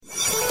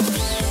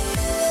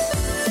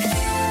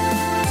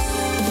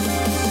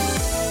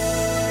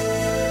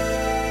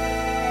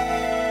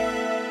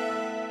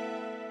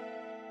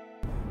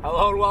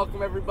Hello and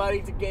welcome everybody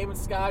to Game and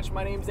Scotch.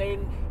 My name's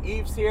Aiden,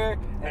 Eve's here,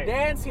 and Hey.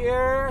 Dan's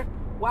here.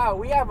 Wow,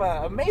 we have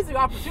an amazing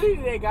opportunity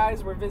today,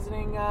 guys. We're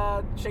visiting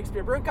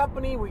Shakespeare Brewing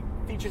Company. We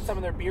featured some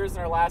of their beers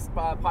in our last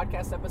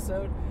podcast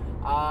episode,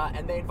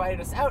 and they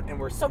invited us out, and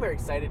we're so very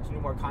excited to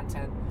do more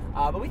content.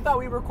 But we thought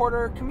we'd record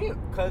our commute,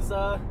 because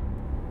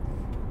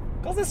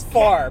it's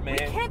far, man.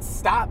 we can't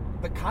stop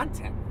the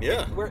content.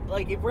 Yeah.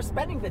 If we're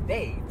spending the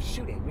day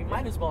shooting, we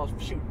might as well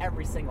shoot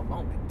every single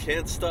moment.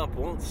 Can't stop,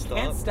 won't stop.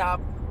 Can't stop,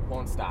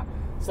 won't stop.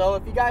 So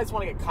if you guys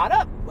want to get caught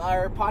up,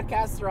 our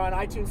podcasts are on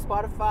iTunes,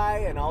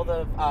 Spotify, and all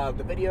the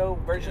video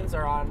versions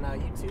are on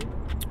YouTube.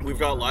 We've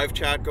got live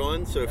chat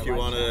going, so if Got you live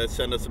want to chat.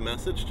 send us a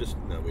message,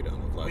 no, we don't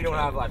have live We chat. don't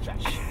have live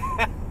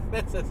chat.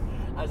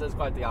 This is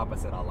quite the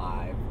opposite of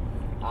live.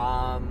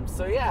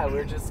 So yeah,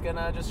 we're just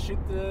gonna shoot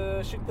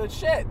the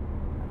shit.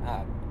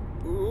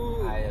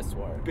 Ooh, I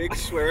swore. big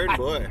swearing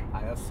boy.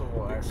 I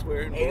swore. Big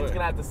swearing Aiden's boy.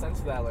 gonna have to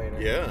censor that later.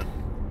 Yeah.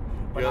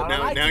 But Yeah, not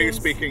on now you're iTunes.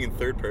 speaking in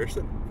third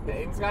person.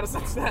 Aiden's gotta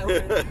censor that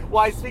later.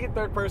 Well, I speak in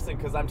third person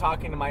because I'm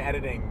talking to my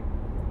editing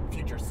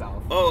future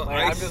self. Oh,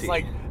 I I'm just see.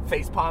 like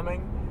face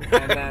palming,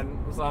 and then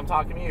so I'm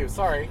talking to you.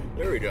 Sorry.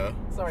 There we go.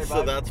 Sorry, So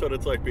bud. that's what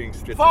it's like being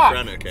Fuck.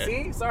 schizophrenic, eh?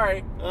 See,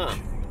 sorry. Ah.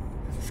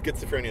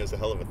 Schizophrenia is a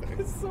hell of a thing.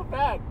 This is so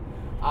bad.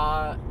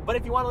 But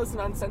if you want to listen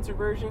to uncensored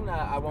version,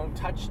 I won't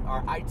touch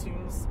our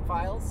iTunes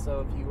files.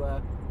 So if you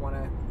want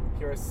to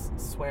hear us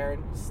swear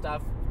and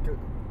stuff,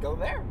 go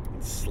there.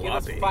 It's Give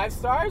us sloppy. 5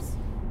 stars.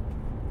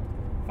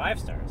 5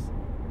 stars.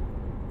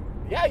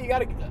 Yeah, you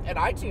gotta. And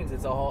iTunes,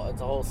 it's a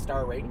whole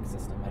star rating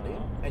system, I do.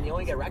 Oh. And you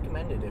only get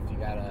recommended if you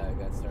got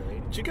star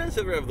rating. Did you guys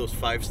ever have those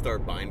 5-star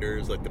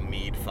binders, like the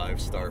Mead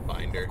 5-star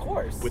binder? Of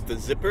course. With the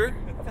zipper?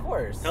 Of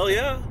course. Hell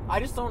yeah. I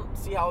just don't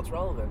see how it's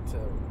relevant to.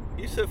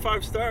 You said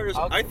 5 stars.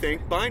 I'll I give-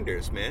 think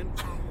binders, man.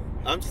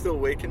 I'm still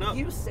waking up.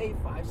 You say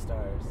 5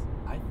 stars.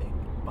 I think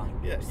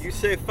binders. Yeah, you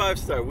say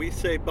 5-star, we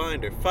say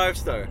binder.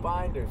 5-star.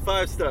 Binders.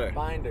 5-star.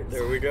 Binders.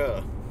 There we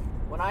go.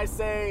 When I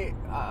say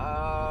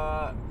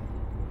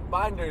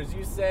binders,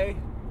 you say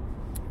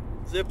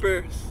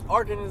Zippers.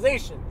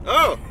 organization.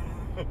 Oh!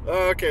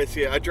 Oh, okay,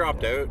 see, I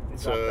dropped out. You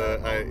So,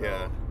 dropped out. Oh, no.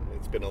 yeah,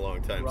 it's been a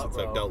long time since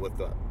Ruh-roh. I've dealt with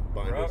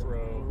binders.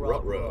 Ruh-roh.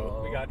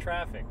 Ruh-roh. We got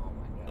traffic. Oh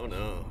my Oh gosh.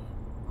 no.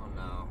 Oh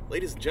no.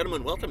 Ladies and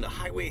gentlemen, welcome to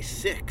Highway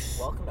 6.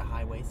 Welcome to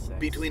Highway 6.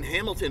 Between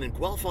Hamilton and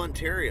Guelph,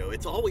 Ontario.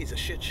 It's always a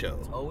shit show.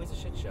 It's always a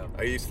shit show.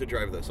 I used to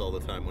drive this all the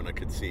time when I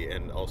could see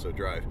and also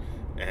drive.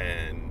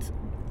 And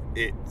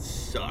it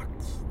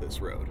sucked,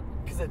 this road.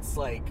 Because it's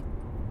like,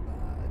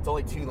 it's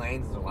only 2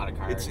 lanes. There's a lot of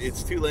cars.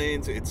 It's 2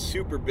 lanes. It's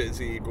super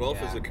busy.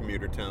 Guelph is Yeah. a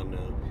commuter town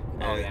now.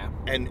 Oh, yeah.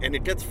 And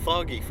it gets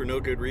foggy for no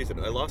good reason.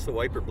 I lost a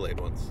wiper blade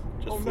once.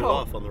 Just flew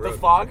off on the road. The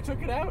fog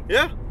took it out?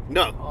 Yeah.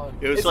 No. Oh,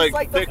 It was is like this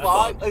like the thick fog?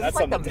 fog. Is this That's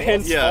like the some mist?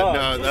 dense Yeah, fog.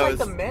 no, Is that this was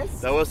like the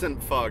mist? that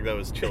wasn't fog. That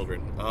was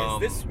children.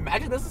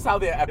 Imagine this is how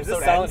the episode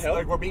Silent ends. Hill?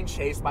 Like we're being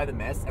chased by the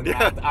mist, and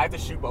Yeah. then I have to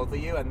shoot both of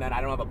you, and then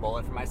I don't have a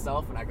bullet for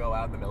myself, and I go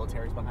out, and the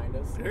military's behind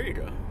us. There you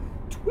go.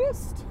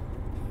 Twist.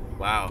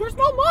 Wow. There's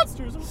no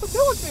monsters. It was the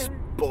military.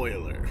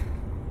 Spoiler.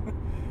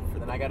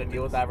 Then I got to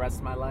deal with that rest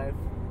of my life.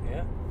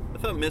 Yeah. I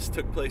thought Mist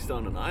took place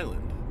on an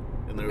island,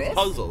 and there was Mist?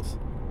 puzzles.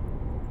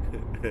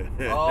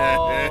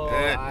 Oh,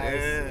 I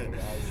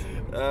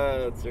see.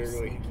 That's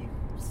really.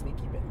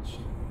 Sneaky bitch.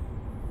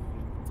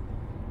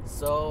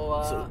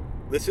 So, So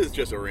this is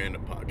just a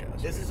random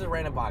podcast. this right? is a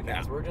random podcast.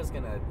 Yeah. We're just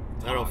gonna.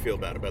 I don't talk. feel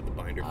bad about the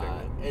binder thing.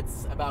 though.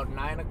 It's about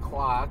 9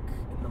 o'clock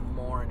in the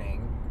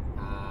morning.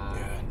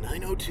 Yeah, 9:02 in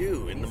the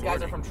These morning.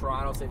 guys are from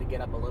Toronto, so they had to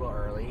get up a little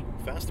early.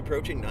 Fast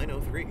approaching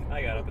 9:03.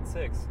 I got up at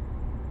 6.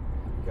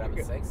 You got up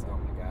at 6? Oh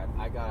my god.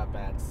 I got up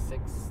at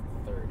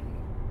 6:30.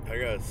 I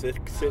got I was on the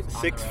road at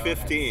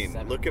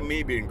 6:15. Look at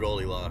me being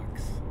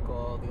Goldilocks.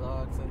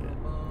 Goldilocks and the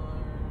bars.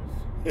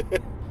 on the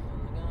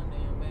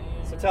goddamn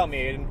bear. So tell me,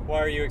 Aiden, why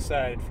are you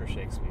excited for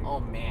Shakespeare?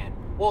 Oh man.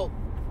 Well,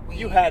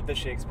 You had the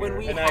Shakespeare, when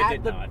we and had I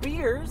did the not.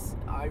 beers,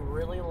 I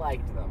really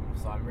liked them.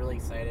 So I'm really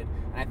excited.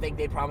 And I think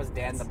they promised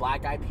Dan the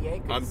black IPA.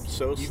 'Cause I'm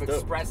so you've stoked.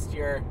 expressed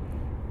your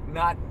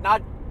not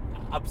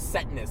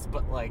upsetness,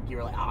 but like you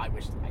were like, oh, I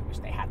wish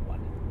they had one.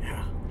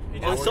 Yeah. You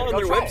Now I we're just- saw on gonna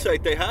their go try it.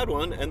 website they had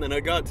one, and then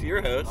I got to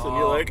your house, and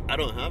you're Oh. like, I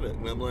don't have it.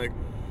 And I'm like,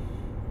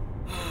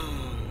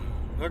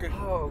 okay.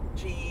 Oh,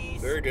 jeez.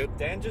 Very good.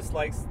 Dan just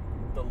likes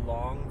the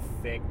long,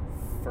 thick,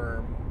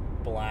 firm,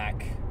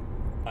 black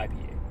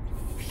IPA.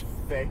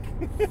 Thick,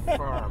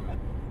 firm.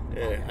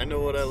 Yeah, I know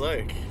what I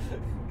like.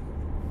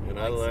 And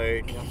I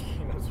like,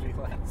 He knows what he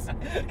likes.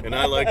 and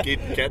I like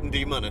getting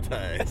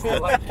demonetized. I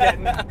like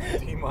getting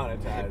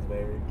demonetized,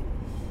 baby.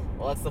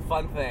 Well, that's the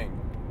fun thing.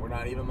 We're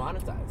not even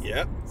monetized.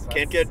 Yep. So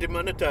Can't that's- get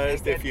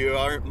demonetized can't if get- you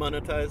aren't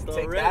monetized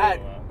Take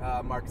already.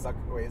 that, Mark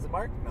Zuckerberg. Wait, is it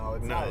Mark? No,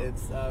 it's No. not.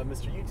 It's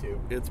Mr. YouTube.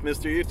 It's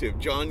Mr. YouTube,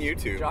 John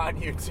YouTube. John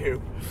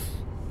YouTube.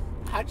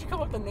 How'd you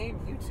come up with the name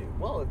YouTube?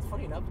 Well, it's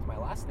funny enough. It's my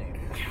last name.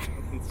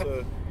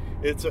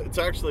 It's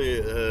actually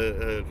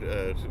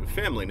a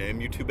family name,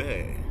 YouTube.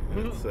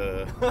 It's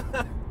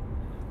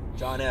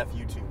John F.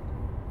 YouTube.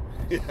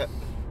 yeah.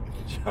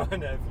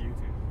 John F.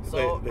 YouTube.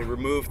 So They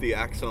removed the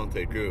accent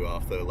aigu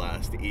off the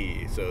last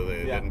E, so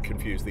they Yeah. didn't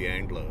confuse the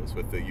Anglos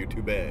with the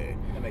YouTube.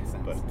 that makes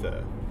sense.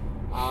 But,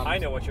 I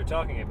know what you're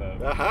talking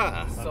about.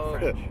 aha! So-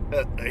 French.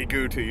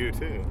 Aigu to you,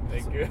 too.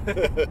 Thank you.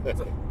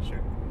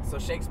 Sure. So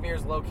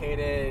Shakespeare's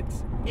located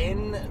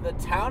in the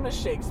town of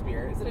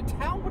Shakespeare. Is it a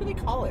town? What do they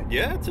call it?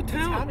 Yeah, it's a The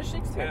town town. of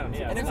Shakespeare. Town,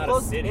 yeah, and it's it's not a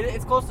close. city.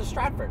 It's close to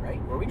Stratford,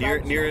 right? Where we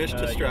drive to Nearest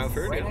to yes.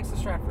 Stratford. Right Yeah. next to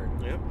Stratford.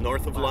 Yeah,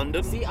 north of Wow.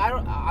 London. See, I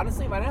don't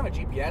honestly. If I didn't have a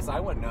GPS, I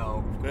wouldn't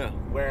know Yeah.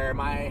 where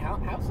my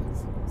house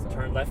is. So.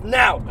 Turn left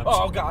now.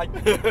 Oh God,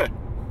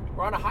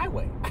 we're on a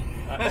highway.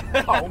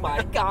 Oh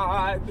my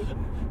God,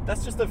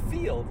 That's just a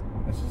field.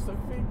 it's just a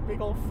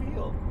big old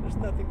field. There's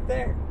nothing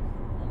there.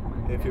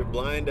 If you're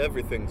blind,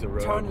 everything's a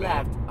road. Turn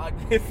man.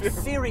 left.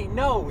 Siri,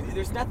 no,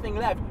 there's nothing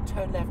left.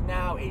 Turn left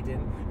now,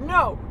 Aiden.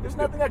 No, there's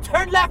nothing there.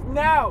 Turn left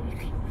now.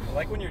 I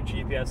like when your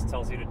GPS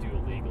tells you to do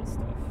illegal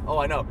stuff. Oh,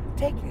 I know.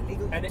 Take an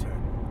illegal And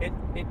turn.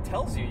 it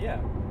tells you, yeah.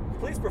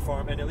 Please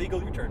perform an illegal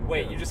U-turn.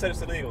 Wait, you just said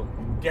it's illegal.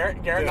 Garrett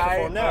and Just I,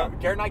 perform now.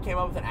 Garrett and I came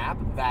up with an app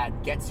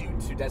that gets you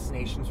to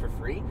destinations for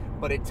free,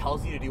 but it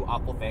tells you to do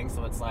awful things.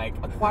 So it's like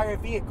acquire a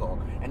vehicle,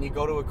 and you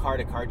go to a car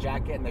to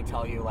carjack it, and they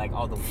tell you like,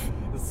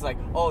 this is like,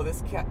 oh,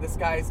 this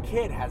guy's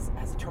kid has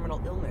a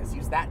terminal illness.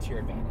 Use that to your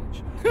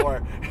advantage,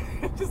 or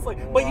just like,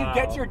 but you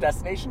get Wow. to your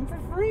destination for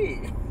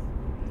free.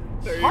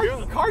 There you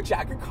go.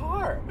 Carjack a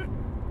car.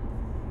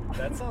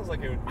 That sounds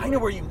like it would. I know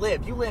where you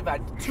live. You live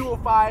at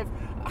 205.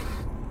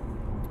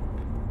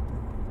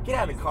 Get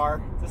out of the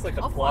car. Is this like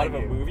the I'll plot of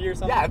find a you. movie or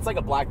something? Yeah, it's like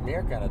a Black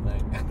Mirror kind of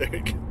thing. There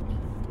you go.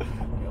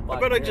 How Black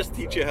about I Mirror, just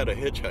teach so- you how to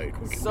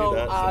hitchhike? We can So, do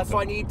that so I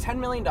sometime. need $10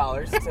 million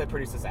to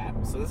produce this app.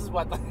 So this is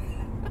what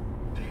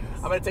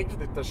I'm gonna take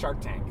to the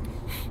Shark Tank.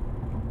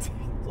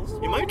 So this is You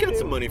what might I'm get gonna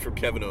some do. money from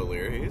Kevin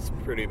O'Leary. He's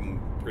pretty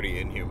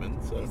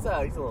inhuman. So He's a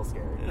little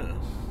scary. yeah,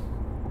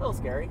 A little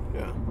scary.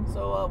 yeah.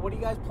 So what are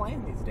you guys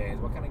playing these days?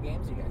 What kind of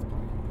games are you guys playing?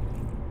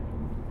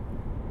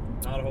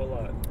 Not a whole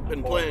lot.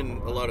 Been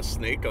playing a lot of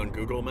Snake on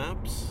Google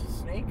Maps.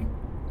 Snake.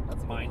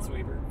 That's a good one.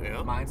 Minesweeper. Yeah.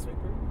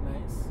 Minesweeper.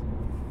 Nice.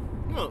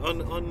 No,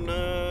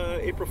 on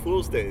April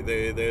Fool's Day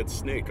they had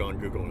Snake on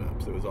Google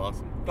Maps. It was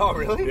awesome. Oh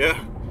really?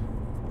 Yeah,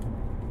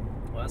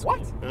 Well, that's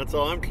What? cool. that's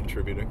all I'm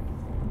contributing.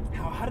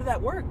 How did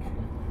that work?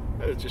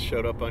 It just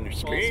showed up on your Well, it's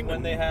screen. when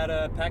and- they had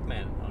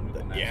Pac-Man on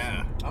Google Maps.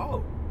 yeah.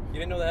 Oh You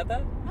didn't know they had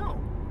that?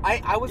 no.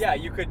 I was. Yeah,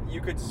 you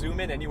could zoom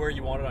in anywhere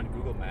you wanted on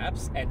Google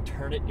Maps and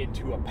turn it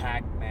into a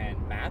Pac-Man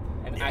map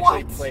and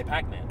actually What? play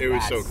Pac-Man. It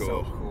was That's so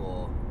cool.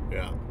 cool.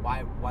 Yeah.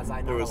 Why was I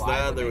not There was alive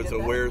that. when There they was did a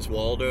that? Where's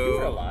Waldo. You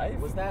were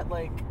alive. Was that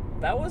like?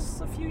 That was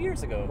a few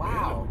years ago.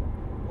 Wow.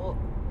 Well,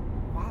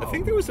 wow. I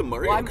think there was a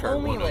Mario well, I'm Kart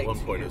only one like at one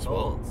 2 point years as well.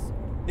 old.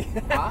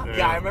 Huh? Yeah.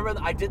 Yeah, I remember.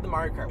 I did the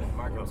Mario Kart one.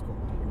 Mario Kart was cool,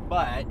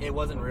 but it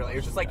wasn't really. It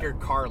was just like your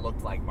car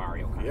looked like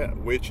Mario Kart. Yeah,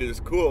 which is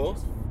cool.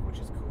 Which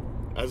is cool.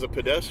 As a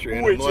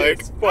pedestrian, Which I'm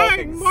like, is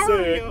fucking I'm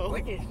Mario.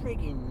 Like it's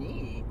freaking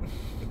neat.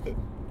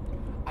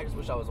 I just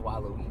wish I was a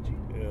Waluigi.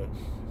 Yeah,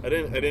 I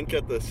didn't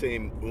get the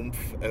same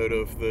oomph out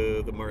of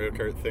the Mario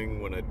Kart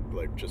thing when I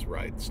like just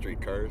ride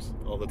streetcars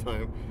all the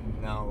time.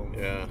 No.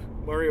 Yeah,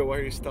 Mario, why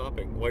are you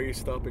stopping? Why are you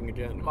stopping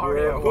again?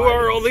 Mario, who why-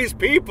 are all these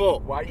people?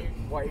 Why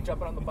are you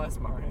jumping on the bus,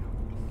 Mario?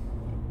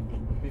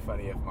 It'd be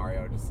funny if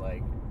Mario just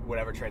like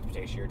whatever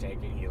transportation you're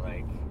taking, he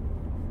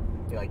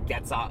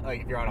gets on.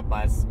 Like if you're on a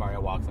bus,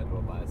 Mario walks onto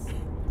a bus. Kind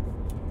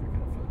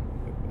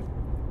of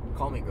fun.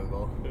 Call me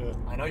Google. Yeah.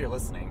 I know you're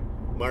listening.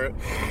 Mario.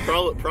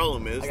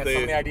 Problem is I got so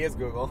many ideas,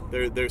 Google.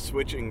 they're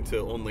switching to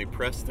only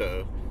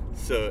Presto,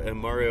 and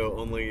Mario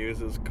only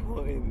uses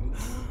coins.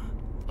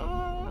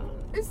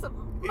 It's the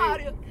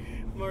Mario.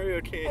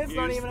 Mario can't It's use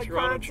not even a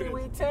Toronto currency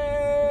we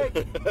Trans-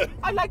 take.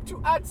 I'd like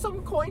to add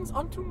some coins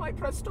onto my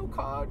Presto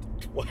card.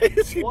 Why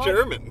is he What?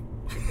 German?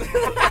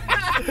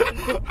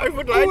 I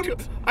would like to.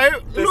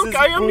 This Look, is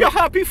I am your good.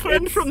 happy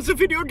friend It's- from the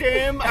video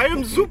game. I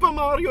am Super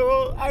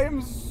Mario. I am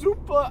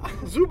super.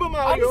 Super I'm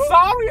Mario.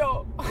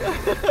 Sario.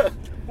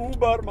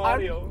 Uber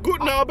Mario.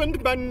 Guten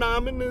Abend, mein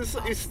Name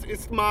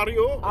ist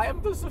Mario. I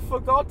am the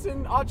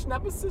forgotten arch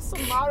nemesis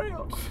of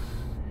Mario.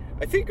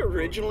 I think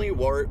originally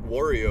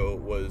Wario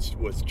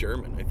was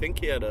German. I think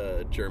he had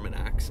a German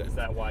accent. Is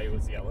that why it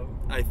was yellow?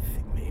 I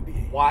think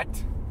maybe.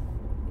 What?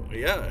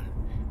 Yeah.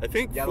 I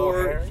think Yellow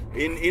hair?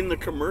 in the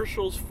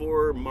commercials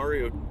for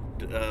Mario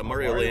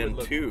Mario would Land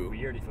look 2.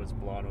 Weird if it was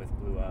blonde with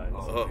blue eyes.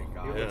 Oh my It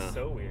god. would yeah. look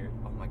so weird.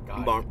 Oh my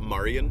god.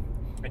 Marion.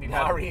 And you'd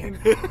Marion.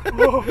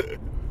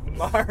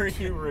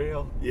 Mario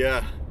real.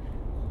 Yeah.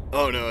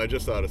 Oh no, I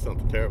just thought of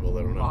something terrible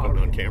that I'm not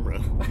putting on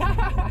camera.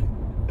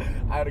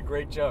 I had a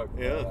great joke.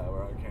 but, Yeah.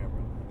 we're on camera.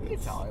 You can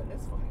tell it.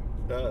 It's fine.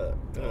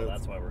 Oh,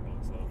 that's why we're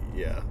going slow.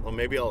 Yeah. Well,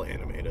 maybe I'll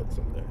animate it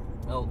someday.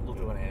 We'll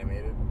do an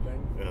animated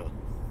thing. Yeah.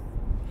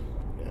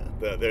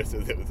 Yeah.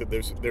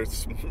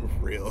 There's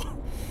real.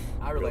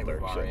 I relate with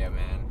dark shit. Mario,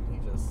 man.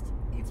 He just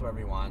eats whatever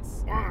he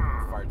wants.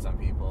 Farts on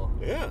people.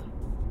 Yeah.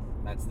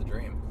 That's the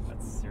dream.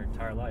 That's your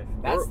entire life.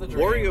 That's the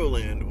dream. Wario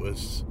Land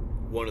was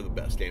one of the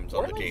best games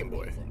on the Wario Game Land's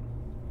Boy. amazing.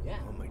 Yeah.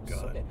 Oh my so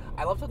God. good.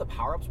 I loved how the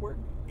power-ups work.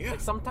 Yeah. Like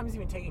sometimes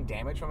even taking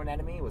damage from an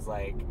enemy was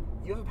like,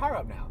 you have a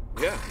power-up now.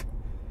 Yeah.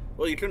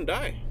 Well, you couldn't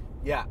die.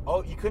 Yeah.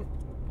 Oh, you couldn't.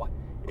 What?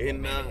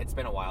 In, Man, it's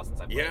been a while since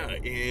I've played. Yeah,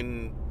 it.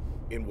 in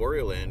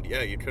Wario Land,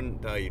 yeah, you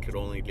couldn't die. You could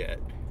only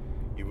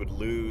you would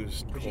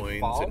lose Could you coins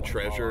fall and or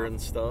treasure fall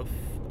and stuff.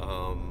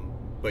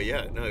 But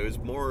yeah, no, it was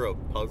more a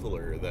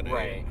puzzler than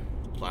Right.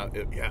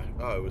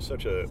 it was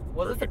such a Was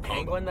it the perfect combo.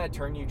 penguin that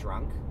turned you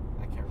drunk?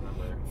 I can't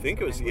remember. I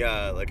think it was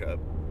like a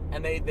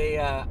And they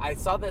I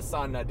saw this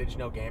on Did You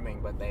Know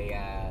Gaming, but they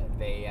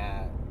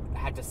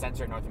had to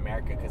censor it in North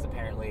America because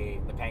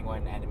apparently the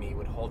penguin enemy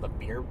would hold a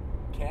beer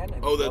can.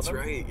 And oh, kill that's them.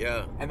 right,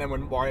 yeah, And then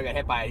when Mario got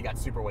hit by it, he got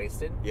super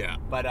wasted. yeah.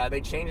 But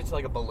they changed it to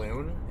like a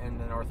balloon in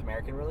the North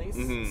American release,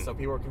 Mhm. so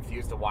people were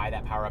confused to why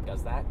that power up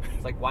does that.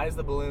 It's like, why does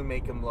the balloon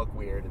make him look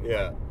weird and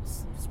Yeah. like,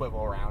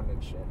 swivel around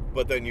and shit?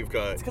 But then you've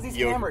got It's 'cause he's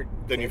Yo- hammered,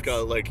 Then you've kids.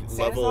 got like Santa's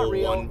level not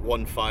real.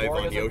 115 on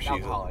Mario's an Yoshi's.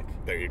 alcoholic.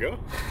 There you go.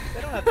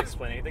 They don't have to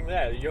explain anything.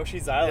 Yeah,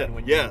 Yoshi's Island.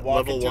 When you Yeah,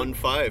 walk level into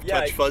 1-5. Yeah.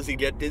 Touch fuzzy,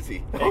 get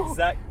dizzy.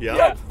 Exactly. Yeah.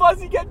 Get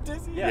fuzzy, get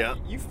dizzy. Yeah, Yeah.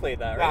 you've played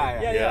that, right?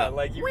 Yeah. Yeah.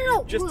 Like you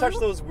just touch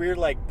those weird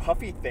like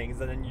puffy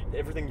things, and then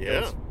everything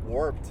Yeah. goes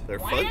warped. They're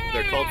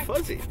they're called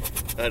fuzzy,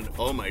 and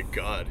oh my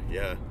god,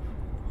 yeah.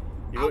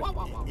 You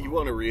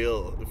want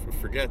to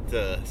forget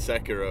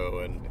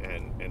Sekiro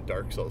and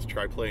Dark Souls.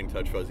 Try playing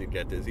Touch Fuzzy and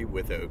Get Dizzy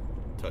without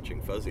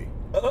touching Fuzzy.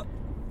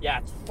 Yeah,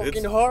 it's fucking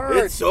It's hard.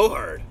 It's so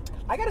hard.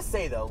 I gotta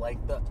say though, like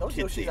those Kids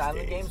Yoshi's these Island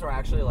days. games were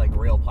actually like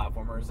real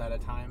platformers at a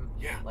time.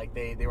 Yeah. Like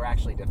they were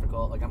actually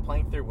difficult. Like I'm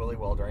playing through Willy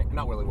World right?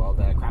 Not Willy World,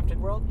 Crafted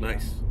World.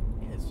 Nice.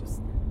 It's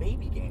just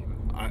baby game.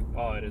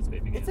 Oh, it is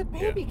baby game. It's a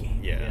baby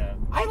game. Yeah.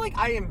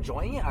 I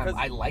enjoying it. 'Cause-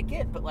 I like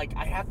it, but like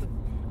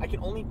I can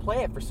only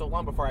play it for so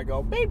long before I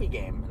go baby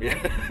game. Yeah.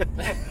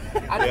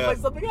 I can Yeah. play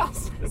something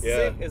else.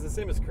 It's the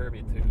same as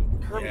Kirby too.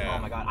 Kirby. Yeah.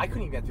 Oh my god, I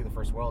couldn't even get through the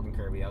first world in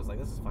Kirby. I was like,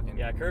 this is fucking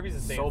Yeah, Kirby's the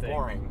same so thing.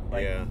 boring.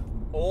 Like, Yeah.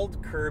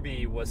 Old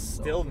Kirby was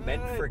still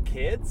meant good. for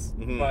kids,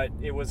 Mhm. but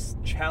it was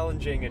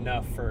challenging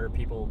enough for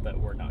people that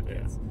were not Yeah.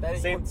 kids. That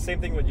is- Same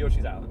thing with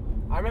Yoshi's Island.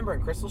 I remember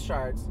in Crystal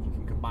Shards, you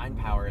can combine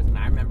powers, and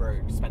I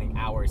remember spending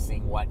hours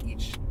seeing what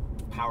each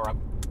power up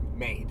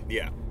made.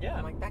 Yeah. Yeah.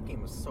 I'm like, that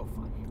game was so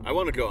fun. I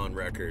want to go on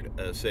record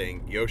as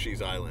saying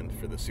Yoshi's Island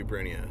for the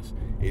Super NES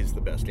is the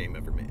best game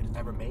ever made.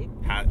 Ever made?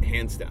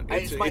 Hands down.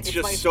 It's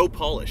just so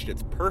polished.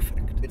 It's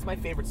perfect. It's my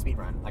favorite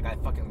speedrun. Like, I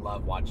fucking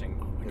love watching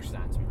Yoshi's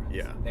Island speedruns.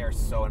 Yeah. They are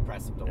so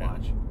impressive to Yeah.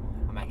 watch.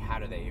 I'm like, how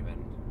do they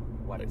even,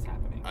 what is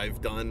happening?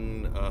 I've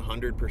done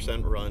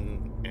 100%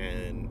 run,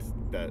 and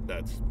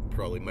that's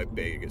probably my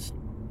biggest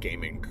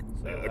gaming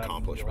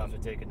accomplishment. You'll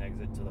have to take an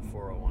exit to the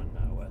 401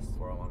 West.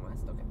 401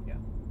 West, okay. Yeah,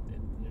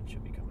 it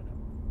should be coming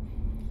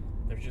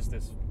up. There's just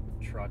this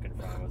truck in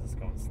front of us that's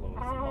going slow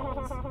as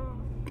balls.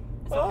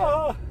 It's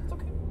okay. It's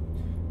okay.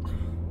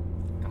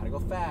 Gotta go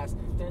fast.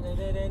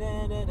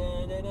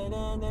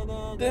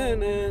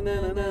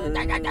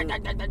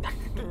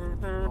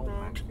 Oh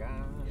my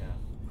god.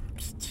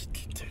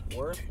 Yeah.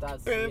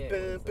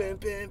 Worth.ca.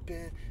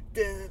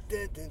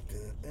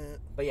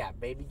 But yeah,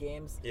 baby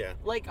games. Yeah.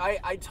 Like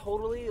I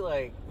totally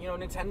like, you know,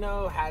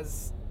 Nintendo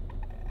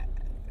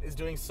is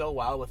doing so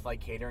well with like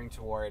catering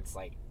towards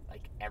like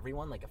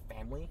everyone, like a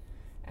family.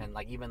 And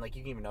like even like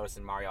you can even notice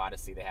in Mario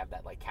Odyssey they have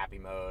that like Cappy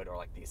mode or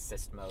like the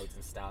assist modes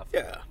and stuff.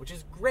 Yeah. Which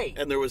is great.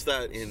 And there was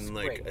that Which is in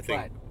like great, I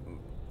think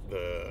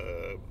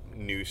the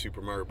new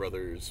Super Mario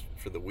Brothers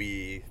for the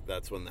Wii.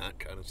 That's when that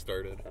kind of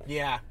started.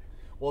 Yeah.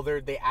 Well,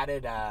 they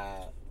added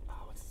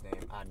what's his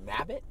name?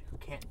 Nabbit, who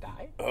can't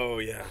die. Oh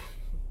yeah.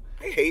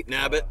 I hate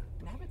Nabbit.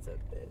 Nabbit's a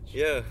bitch.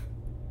 Yeah.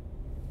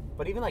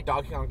 But even like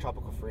Donkey Kong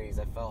Tropical Freeze,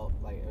 I felt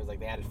like it was like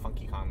they added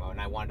Funky Kong mode,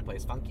 and I wanted to play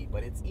as Funky,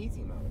 but it's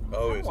easy mode.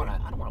 Oh, I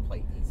don't want to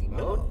play easy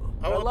mode. No.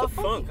 I But want love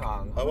the Funky funk.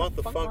 Kong. I want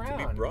the wanna funk to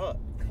be around. brought.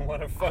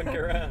 Want to fuck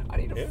around. I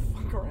need to Yeah.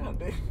 fuck around,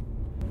 dude.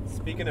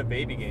 Speaking of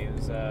baby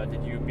games,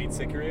 did you beat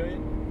Sekiro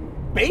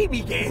yet?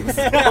 Baby games.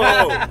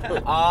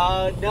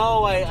 Oh.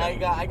 No, I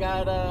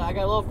got a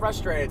little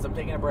frustrated, so I'm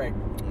taking a break.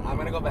 I'm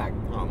gonna go back.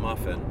 Oh,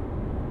 muffin.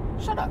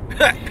 Shut up.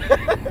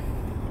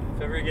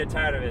 If ever you get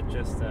tired of it,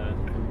 just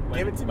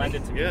Give it to lend me.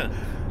 it to me.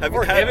 Yeah.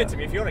 Or give it to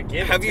me if you want to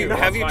give Have it you to me.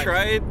 have you that's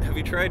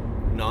fine. tried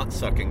not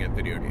sucking at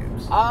video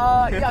games?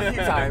 Yeah, a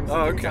few times.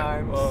 Oh, a few okay.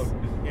 times. Well,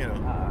 you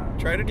know,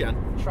 try it again.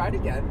 Try it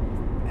again.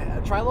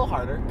 Try a little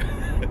harder.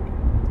 I want to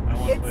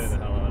play It's- the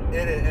hell out of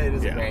it. It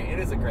is Yeah. great. It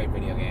is a great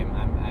video game.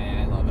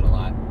 I love it a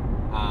lot.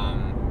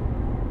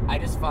 I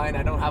just find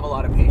I don't have a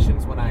lot of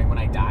patience when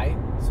I die.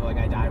 So like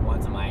I die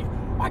once, I'm like,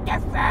 what the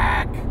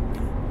fuck?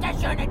 I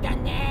shouldn't have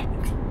done that.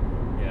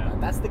 Yeah,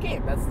 But that's the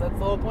game. That's the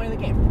whole point of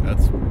the game.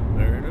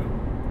 There you go.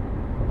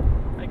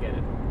 I get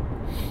it.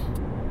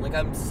 Like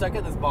I'm stuck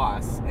at this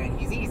boss, and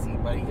he's easy,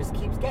 but he just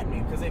keeps getting me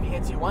because if he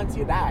hits you once,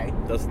 you die.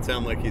 Doesn't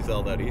sound like he's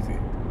all that easy.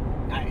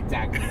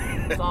 Exactly.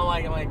 So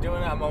I'm like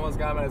doing it. I'm almost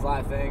got him at his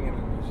last thing,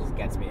 and he just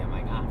gets me. I'm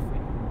like, ah,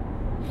 frick.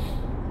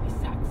 He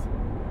sucks.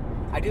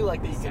 I do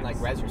like that you can like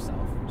res yourself,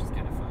 which is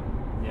kind of fun.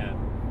 Yeah.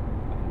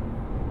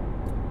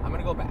 I'm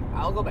gonna go back.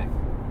 I'll go back.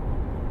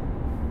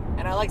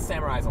 And I like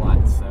samurais a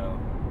lot, so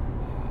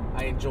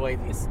I enjoy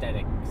the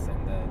aesthetics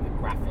and the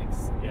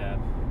graphics. Yeah.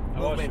 I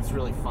watched, Movement's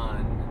really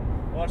fun.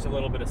 I watched a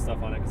little bit of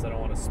stuff on it because I don't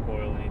want to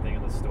spoil anything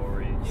in the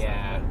story. and stuff,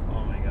 Yeah. but,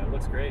 oh my god, it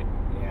looks great.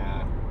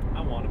 Yeah,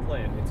 I want to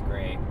play it. it's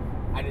great.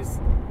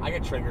 I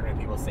get triggered when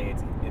people say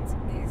it's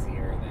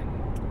easier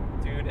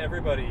than. Dude,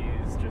 everybody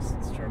is just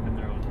sharpening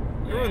their own.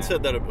 Everyone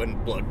said that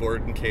when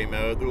Bloodborne came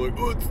out. They're like,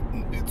 "Oh,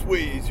 it's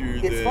way easier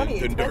It's funny.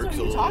 It than depends Dark on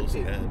who you Souls." talk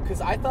to.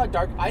 Because I thought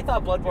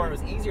Bloodborne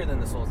was easier than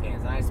the Souls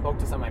games, and I spoke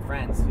to some of my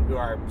friends who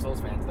are Souls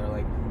fans. They're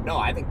like, "No,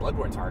 I think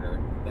Bloodborne's harder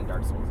than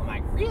Dark Souls." I'm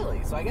like,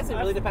 "Really?" So I guess it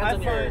really depends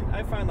on your.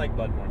 I find like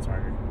Bloodborne's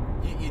harder.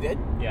 You did?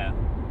 Yeah.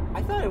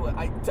 I thought it was.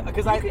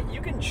 Because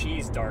You can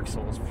cheese Dark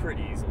Souls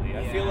pretty easily.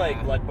 I feel Yeah.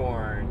 like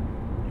Bloodborne.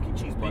 You can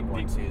choose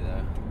Bloodborne too,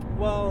 though.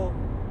 Well,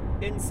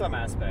 in some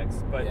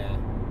aspects, but Yeah.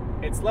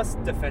 it's less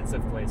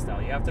defensive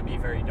playstyle. You have to be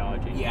very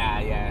dodgy.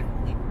 Yeah.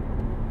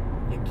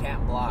 You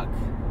can't block.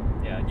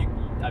 Yeah. You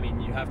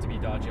have to be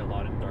dodgy a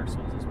lot in Dark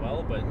Souls as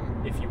well. But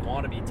Mhm. if you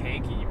want to be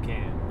tanky, you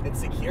can. In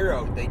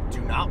Sekiro, they do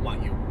not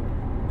want you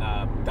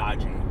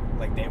dodgy.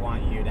 Like they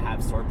want you to have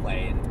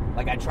swordplay, and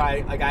like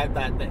I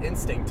have the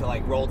instinct to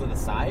like roll to the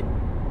side,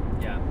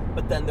 Yeah.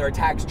 but then their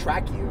attacks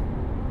track you,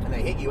 and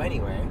they hit you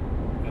anyway.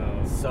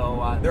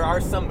 So there are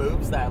some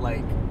moves that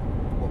like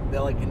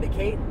they'll like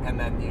indicate, and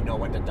then you know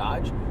when to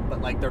dodge.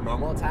 But like their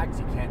normal attacks,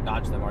 you can't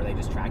dodge them, or they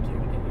just track you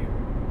and hit you.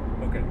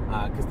 Okay.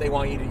 Because they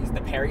want you to use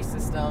the parry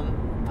system.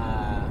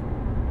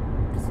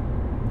 'Cause,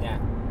 yeah,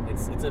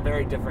 it's a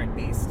very different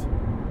beast.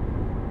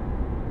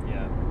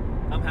 Yeah.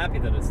 I'm happy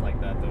that it's like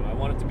that though. I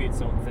want it to be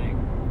its own thing.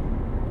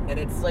 And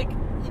it's like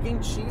you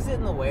can choose it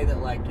in the way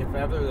that like if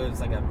ever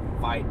there's like a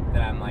fight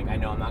that I'm like I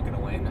know I'm not gonna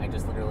win, I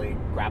just literally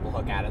grapple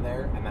hook out of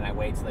there, and then I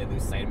wait till they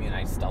lose sight of me and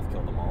I stealth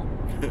kill them all.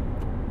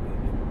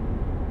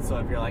 So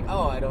if you're like,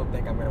 oh, I don't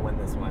think I'm gonna win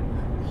this one,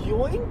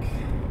 yoink,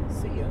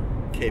 see ya.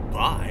 Okay,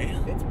 bye.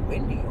 It's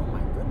windy. Oh my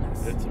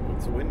goodness.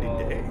 It's a windy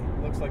day.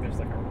 Looks like there's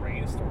like a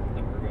rainstorm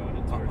that we're going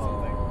into or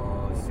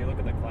something. If you look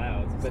at the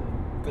clouds. But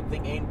good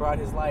thing Aiden brought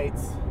his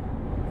lights.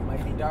 It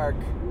might be dark.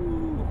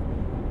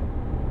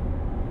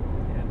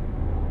 Yeah.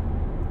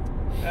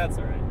 That's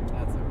alright.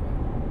 That's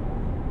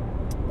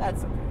okay.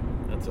 That's okay.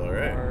 That's all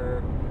right.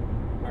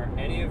 Are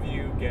any of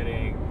you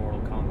getting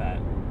Mortal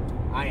Kombat?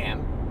 I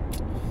am.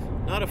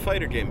 Not a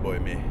fighter Game Boy,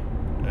 me.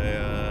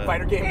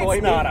 Fighter Game It's Boy.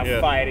 not me? a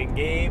Yeah. fighting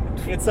game.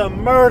 It's a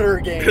murder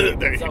game.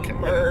 There It's you a go.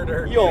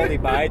 murder. You only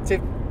buy it to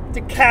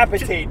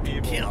decapitate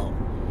people. Kill.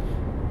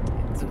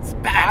 It's I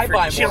bad for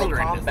buy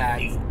children. Mortal to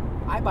see.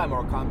 Kombat. I buy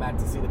Mortal Kombat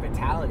to see the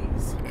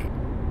fatalities.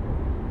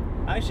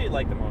 I actually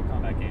like the Mortal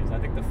Kombat games. I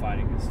think the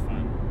fighting is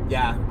fun.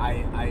 Yeah,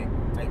 I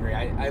agree.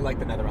 I like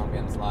the NetherRealm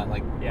games a lot.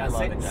 Like, Yeah, I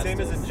love Injustice. same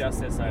as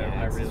Injustice. I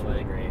it's really just really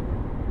like. great.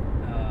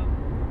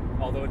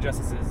 Although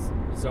Injustice is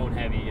zone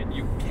heavy, and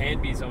you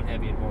can be zone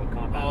heavy in Mortal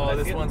Kombat. but Oh, I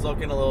this feel- one's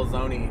looking a little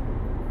zony.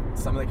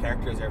 Some of the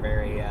characters are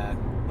very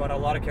But a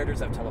lot of characters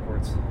have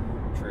teleports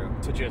true.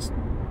 to just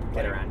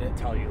Get like, around it.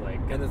 Tell you like.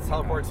 And the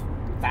teleport's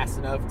fast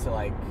enough to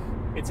like.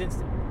 It's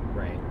instant.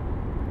 Right.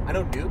 I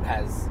know Noob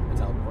has a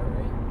teleport,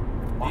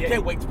 right? Well, I Yeah.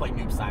 can't wait to play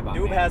Noob Saibot.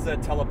 Noob man. has a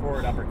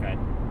teleport uppercut.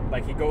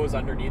 Like he goes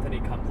underneath and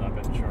he comes up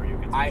and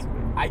Shoryuken.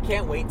 I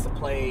can't wait to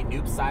play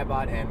Noob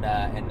Saibot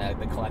and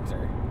the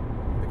Collector.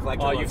 The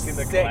Collector. Oh, looks you've seen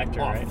the sick.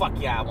 Collector, Oh right? fuck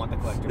yeah, I want the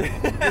Collector.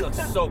 Man. He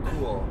looks so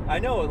cool. I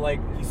know, like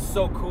He's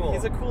so cool.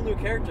 he's a cool new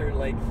character.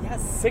 Like he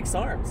has 6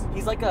 arms.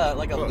 He's like a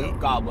Oh, loot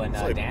goblin,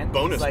 it's like Dan.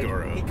 bonus He's like,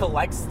 Dora. he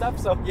collects stuff.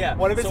 So Yeah,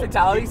 one of his so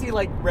fatalities, he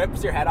like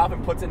rips your head off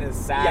and puts it in his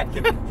sack.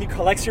 Yeah, he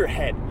collects your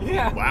head.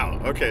 Yeah. Wow.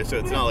 Okay, so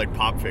it's not like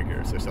pop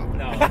figures or something.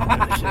 No,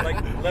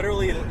 like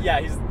literally, yeah.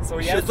 He has.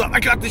 Shut up! I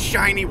got the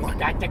shiny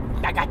one. I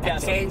got the Yeah,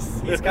 so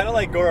taste. he's kind of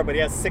like Goro, but he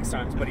has 6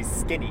 arms, but he's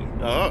skinny,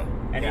 Oh.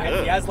 and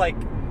yeah. he has like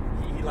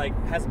he like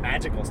has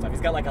magical stuff. He's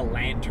got like a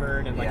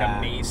lantern and like Yeah.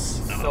 a mace.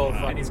 So Oh,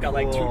 fucking And he's got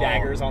like 2 cool.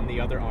 daggers on the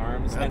other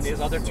arms, and That's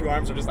his other 2 so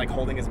arms are just like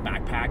holding his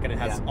backpack, and it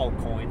has Yeah. all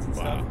coins and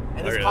Wow. stuff.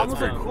 And his Okay, combos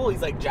that's are cool. cool.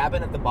 He's like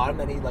jabbing at the bottom,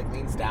 then he like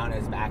leans down at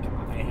his back, and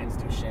my hands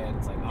do shit.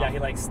 It's like, oh, Yeah, he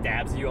like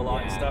stabs you a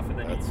lot and Yeah. stuff, and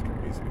then That's he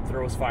crazy.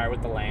 throws fire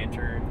with the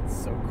lantern. it's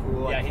so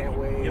cool. Yeah, I can't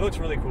wait. He looks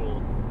really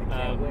cool. I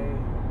can't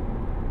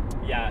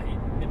wait. Yeah,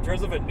 in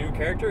terms of a new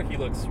character, he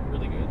looks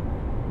really good.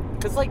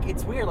 Cause like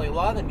it's weird, like a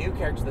lot of the new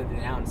characters that they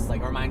announced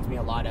like reminds me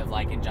a lot of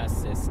like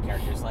Injustice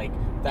characters, like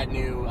that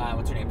new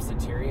what's her name,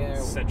 Sateria.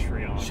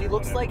 Cetrion. She or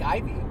looks whatever. like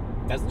Ivy,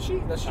 doesn't she?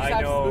 Does she I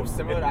have know. moves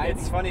similar to Ivy?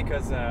 It's funny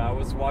because I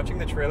was watching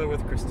the trailer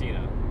with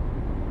Christina.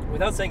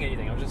 Without saying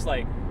anything, I was just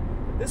like,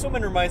 this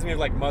woman reminds me of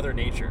like Mother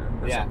Nature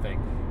or Yeah.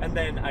 something. And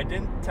then I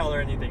didn't tell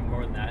her anything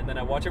more than that. And then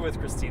I watch it with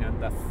Christina.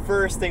 And the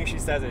first thing she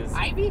says is,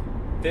 Ivy?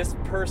 this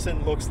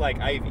person looks like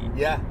Ivy.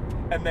 Yeah.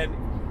 And then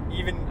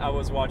even I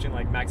was watching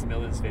like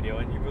Maximilian's video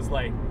and he was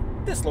like,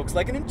 this looks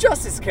like an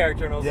Injustice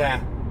character. And I was Yeah.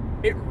 like,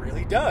 it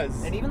really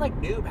does. And even like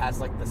Noob has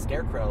like the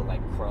scarecrow,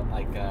 like the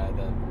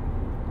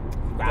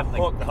the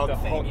hook, the hook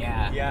thing.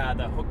 Yeah. Yeah,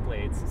 the hook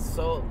blades.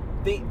 So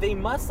they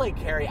must like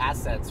carry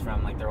assets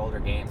from like their older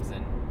games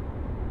and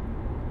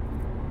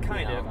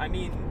Kind You of. know. I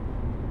mean,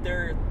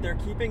 they're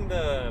keeping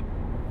the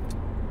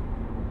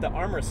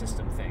armor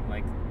system thing,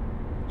 like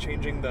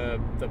changing the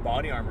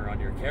body armor on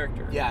your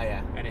character.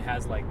 yeah. And it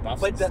has like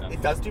buffs But and stuff.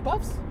 it does do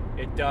buffs.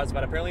 It does,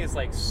 but apparently it's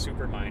like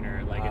super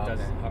minor. Like it does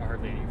okay.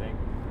 hardly anything.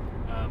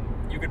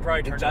 You could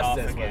probably turn it off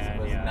Injustice again.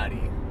 was yeah.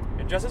 nutty.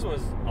 Injustice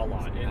was a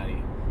lot.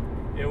 Nutty.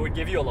 It would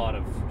give you a lot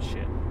of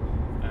shit.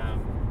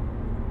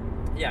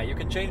 Yeah, you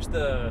can change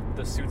the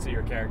suits of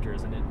your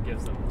characters, and it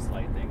gives them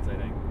slight things, I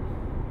think.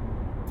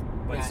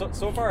 But Yeah.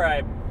 so far,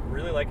 I'm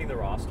really liking the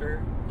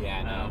roster.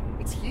 Yeah, no.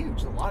 It's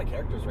huge. A lot of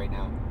characters right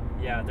now.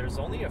 Yeah, there's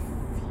only a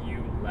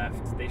few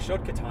left. They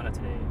showed Katana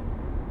today.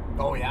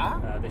 Oh,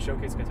 yeah? They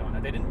showcased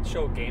Katana. They didn't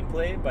show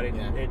gameplay, but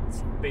Yeah.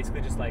 it's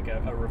basically just like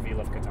a reveal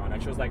of Katana.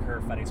 It shows like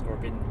her fighting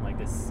Scorpion, like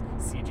this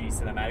CG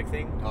cinematic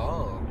thing.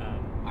 Oh.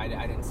 I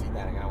didn't see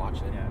that. I gotta watch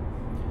it. Yeah.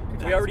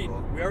 Katana's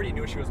cool. We already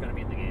knew she was going to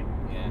be in the game.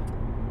 Yeah.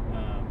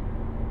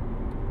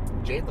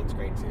 Jade looks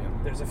great, too.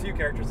 There's a few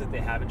characters that they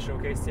haven't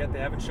showcased yet. They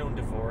haven't shown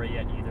Devora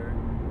yet either.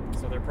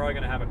 So they're probably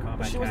going to have a combat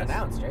But she was cast.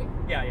 announced, right?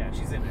 Yeah,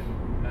 she's in it.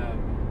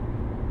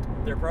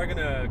 They're probably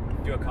going to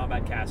do a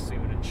combat cast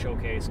soon and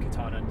showcase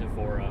Katana and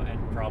Devora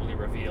and probably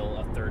reveal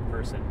a third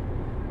person.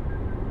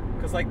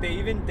 Because like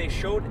they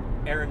showed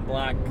Aaron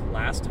Black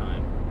last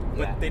time, but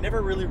Yeah. they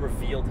never really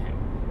revealed him.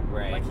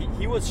 Right. Like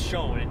he was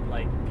shown and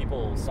like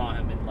people saw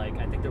him and like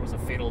I think there was a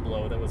fatal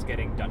blow that was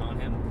getting done on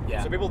him.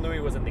 Yeah. So people knew he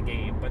was in the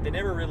game, but they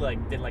never really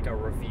like did like a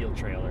reveal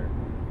trailer.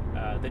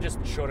 They just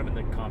showed him in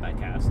the combat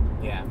cast.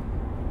 Yeah.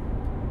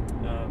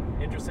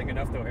 Interesting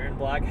enough though, Aaron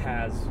Black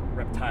has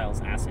Reptile's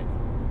acid.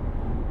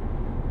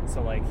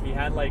 So like he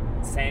had like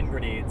sand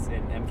grenades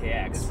in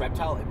MKX. Is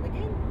Reptile in the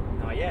game?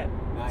 Not yet.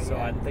 Not so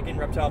yet. I'm thinking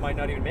Reptile might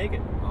not even make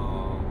it.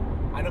 Oh.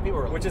 I know people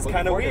were Which is looking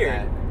kind of forward to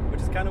weird. that.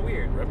 Which is kind of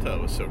weird.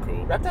 Reptile was so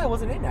cool. Reptile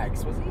wasn't in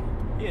X, was he?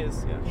 He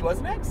is, yeah. He was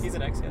an X? He's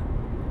an X, yeah.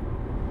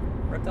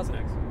 Reptile's an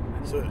X.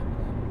 So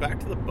back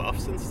to the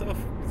buffs and stuff.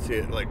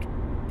 See, like,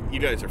 you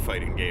guys are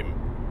fighting game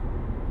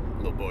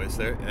little boys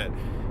there.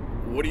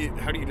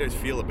 How do you guys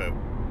feel about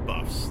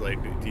buffs? Like,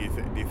 do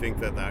you think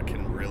that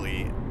can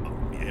really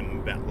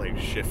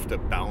shift a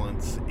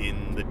balance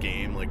in the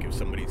game? Like, if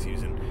somebody's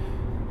using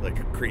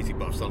like crazy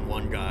buffs on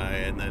one guy,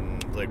 and then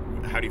like,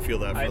 how do you feel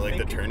that for like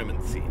the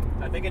tournament scene?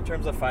 I think in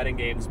terms of fighting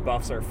games,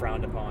 buffs are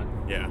frowned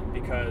upon. Yeah.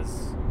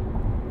 Because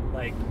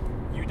like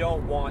you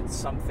don't want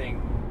some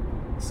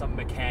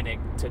mechanic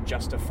to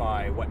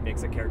justify what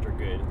makes a character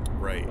good.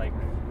 Right. Like,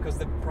 because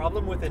the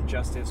problem with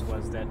Injustice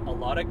was that a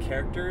lot of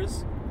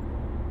characters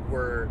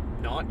were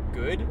not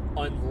good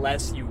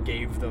unless you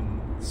gave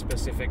them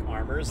specific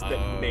armors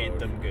that made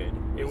them good.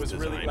 It was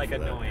really designed like for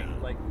that, annoying.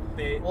 yeah. Like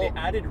they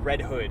added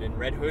Red Hood, and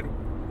Red Hood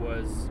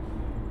was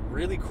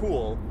really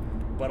cool,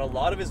 but a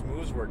lot of his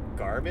moves were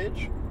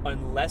garbage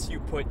unless you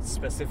put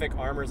specific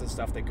armors and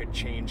stuff that could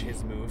change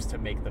his moves to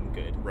make them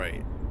good.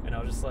 Right. And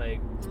I was just like,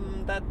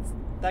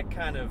 that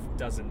kind of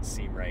doesn't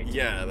seem right.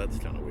 Yeah, that's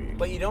kind of weird.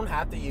 But you don't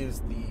have to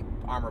use the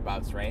armor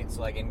buffs, right?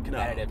 So like in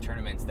competitive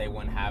tournaments, they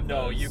wouldn't have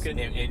those. You can.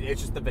 It's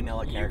just the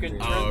vanilla characters.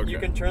 You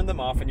can turn them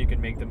off, and you can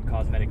make them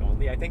cosmetic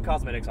only. I think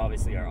cosmetics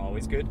obviously are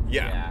always good.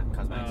 Yeah,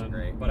 cosmetics are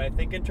great. But I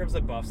think in terms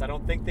of buffs, I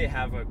don't think they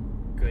have a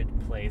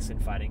good place in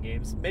fighting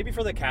games. Maybe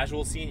for the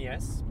casual scene,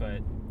 yes,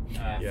 but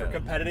for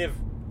competitive,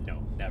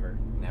 no, never.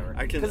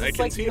 I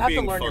can see it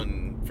being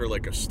fun for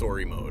like a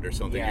story mode or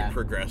something. Yeah. You're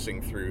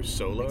progressing through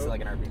solo. Makes it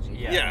like an RPG.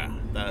 Yeah,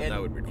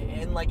 that would be cool.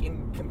 And like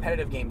in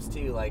competitive games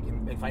too, like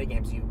in fighting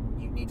games, you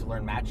need to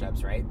learn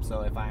matchups, right?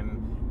 So if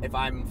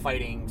I'm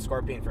fighting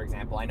Scorpion, for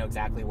example, I know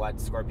exactly what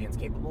Scorpion's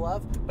capable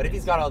of. But if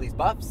he's got all these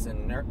buffs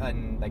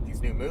and like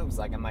these new moves,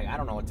 like I'm like, I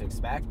don't know what to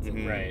expect.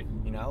 Mhm. Right.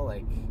 You know,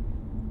 like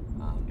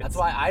that's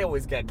why I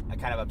always get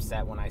kind of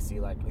upset when I see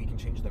like, oh, you can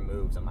change their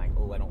moves. I'm like,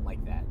 oh, I don't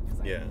like that.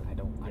 I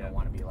don't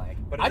want to be like,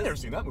 But I've never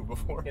seen that move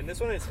before. In this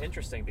one, it's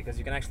interesting because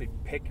you can actually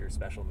pick your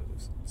special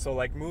moves. So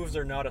like moves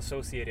are not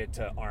associated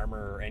to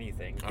armor or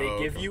anything. They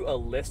give you a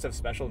list of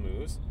special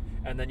moves,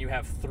 and then you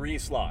have 3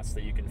 slots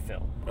that you can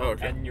fill. Oh,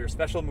 okay. And your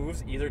special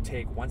moves either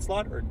take 1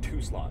 slot or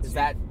 2 slots. Is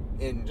that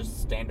in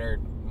just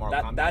standard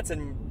Mortal Kombat? That's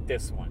in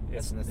this one.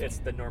 It's this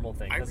the normal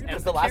thing.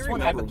 Because the last one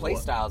had the play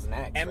styles in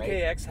X,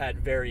 MKX had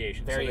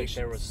variations. So like,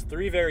 there was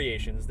 3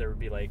 variations. There would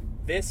be like,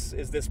 this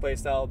is this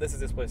playstyle, this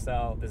is this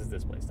playstyle, this is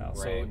this playstyle.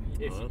 Right.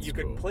 So if you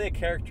could cool. play a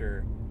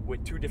character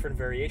with 2 different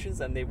variations,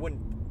 and they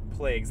wouldn't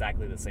play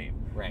exactly the same.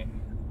 Right.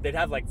 They'd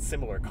have like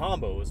similar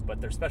combos, but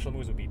their special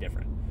moves would be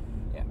different.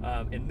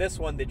 Yeah. In this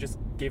one, they just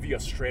give you a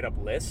straight up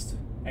list,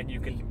 and you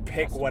can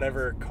pick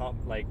whatever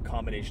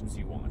combinations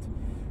you want.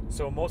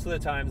 So most of the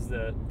times,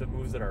 the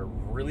moves that are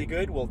really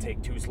good will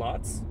take 2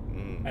 slots,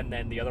 and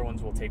then the other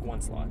ones will take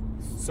 1 slot.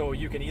 So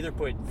you can either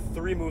put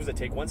 3 moves that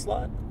take 1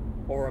 slot,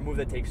 or a move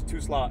that takes 2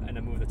 slot and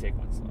a move that take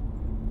 1 slot.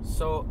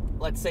 So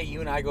let's say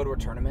you and I go to a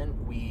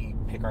tournament, we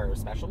pick our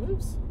special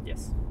moves.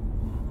 Yes.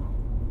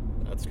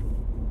 That's cool.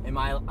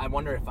 I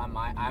wonder if am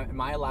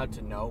I allowed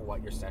to know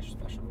what your special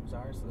moves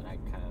are, so that I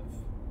kind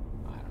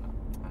of, I don't know.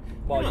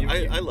 Well,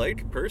 I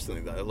like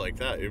personally that. I like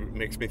that. It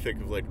makes me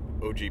think of like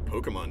OG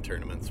Pokemon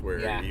tournaments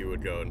where you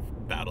would go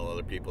and battle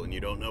other people and you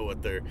don't know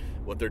what their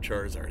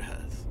Charizard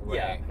has.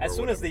 Yeah. Right. As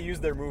soon as they use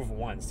their move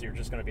once, you're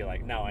just gonna be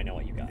like, now I know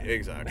what you got.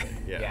 Exactly.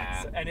 Yeah.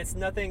 Yeah. And it's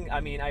nothing.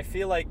 I mean, I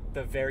feel like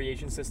the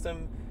variation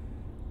system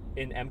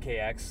in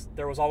MKX,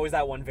 there was always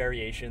that one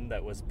variation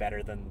that was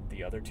better than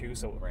the other two,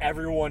 so Right.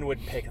 everyone would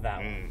pick that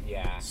one.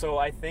 Yeah. So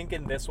I think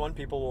in this one,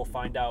 people will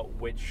find out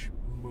which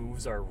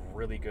moves are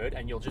really good,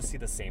 and you'll just see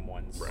the same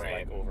ones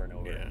Right. like over and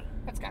over. Yeah.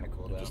 That's kind of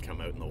cool though. Just come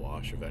out in the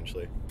wash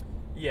eventually.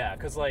 Yeah,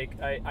 because like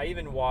I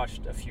even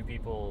watched a few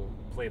people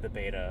play the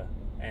beta,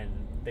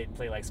 and they'd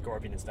play like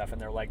Scorpion and stuff,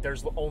 and they're like,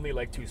 there's only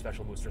like 2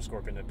 special moves for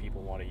Scorpion that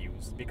people want to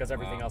use because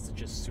everything Wow. else is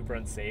just super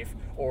unsafe,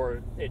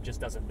 or it just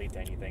doesn't lead to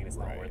anything. It's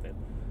not Right. worth it.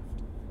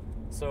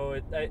 So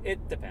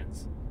it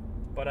depends,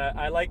 but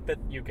I like that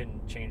you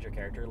can change your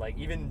character. Like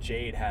even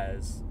Jade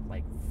has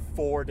like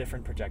 4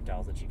 different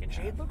projectiles that she can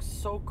have. Jade looks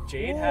so cool.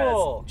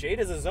 Jade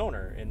is a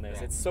zoner in this.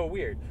 Yeah. It's so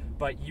weird,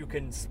 but you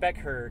can spec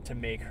her to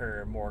make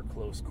her more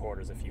close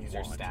quarters if you Use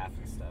her want. staff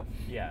and stuff.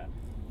 Yeah.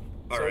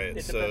 All So right,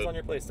 it so- depends on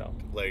your playstyle.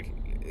 Like,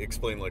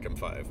 explain like I'm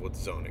 5. What's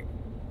zoning?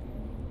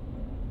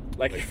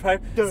 Like if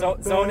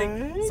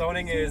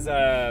zoning is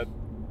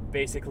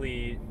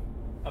basically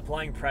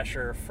applying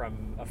pressure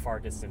from a far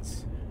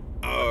distance.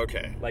 Oh,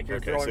 okay. Like you're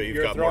okay, throwing, so you've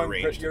you're got throwing, more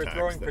ranged you're attacks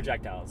throwing then.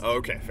 projectiles. Oh,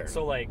 okay, fair.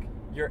 So like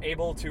you're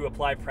able to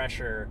apply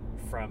pressure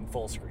from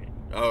full screen.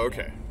 Oh,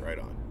 okay, right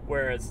on.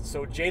 Whereas,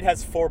 so Jade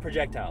has 4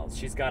 projectiles.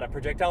 She's got a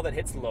projectile that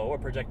hits low, a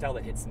projectile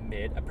that hits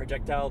mid, a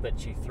projectile that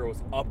she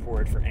throws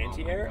upward for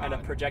anti-air, and a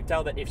God.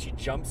 projectile that if she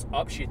jumps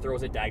up, she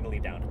throws it diagonally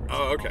downwards.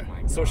 Oh, okay. Oh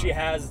my So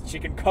God. she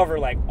can cover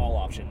like all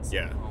options.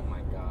 Yeah. Oh my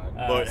god.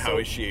 But so how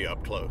is she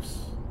up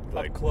close?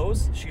 up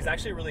close? She's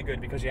actually really good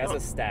because she has Oh. a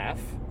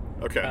staff.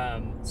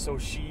 Okay. So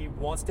she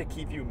wants to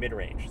keep you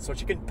mid-range. So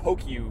she can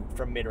poke you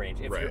from mid-range.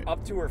 If Right. you're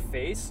up to her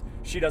face,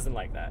 she doesn't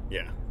like that.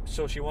 yeah.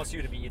 So she wants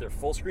you to be either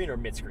full screen or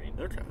mid-screen.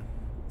 Okay.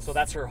 So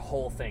that's her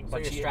whole thing. So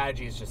But your she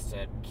strategy is just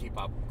to keep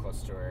up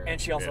close to her. and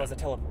she also Yeah. has a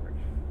teleport.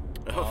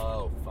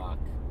 Oh fuck.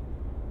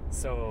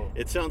 So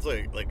It sounds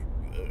like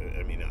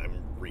I mean,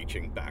 I'm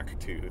reaching back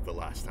to the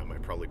last time I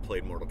probably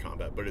played Mortal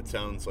Kombat, but it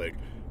sounds like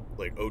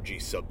OG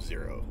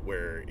Sub-Zero,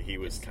 where he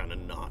was kind of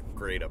not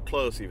great up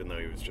close, even though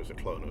he was just a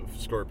clone of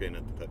Scorpion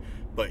at the time.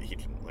 But he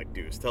can like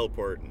do his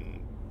teleport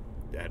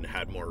and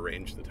had more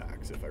ranged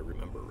attacks, if I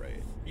remember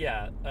right.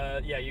 yeah,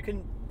 you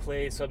can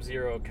play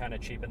Sub-Zero kind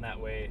of cheap in that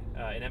way.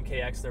 In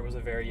MKX, there was a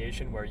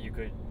variation where you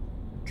could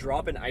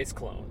drop an ice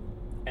clone,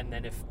 and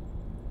then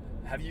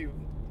have you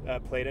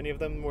played any of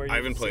them? Where you I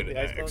haven't see played the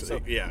ice clones? So,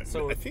 yeah.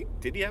 So I think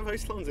did he have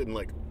ice clones in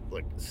like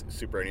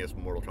Super NES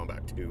Mortal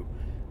Kombat 2?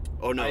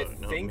 Oh no, I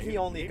no, think maybe- he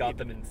only maybe got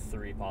them in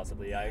 3,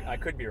 possibly. I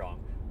could be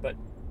wrong, but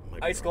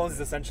might be ice wrong. clones is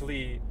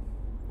essentially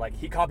like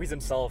he copies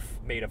himself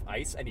made of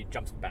ice, and he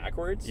jumps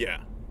backwards.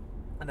 Yeah.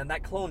 And then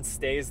that clone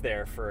stays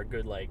there for a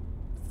good like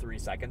 3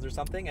 seconds or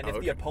something. And if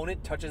Okay. the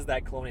opponent touches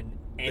that clone in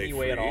any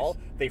way at freeze? all,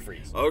 they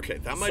freeze. Okay,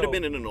 that might So- have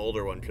been in an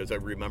older one because I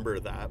remember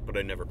that, but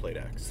I never played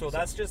X. So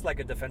that's just like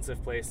a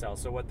defensive playstyle.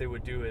 So what they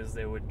would do is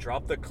they would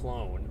drop the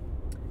clone,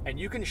 and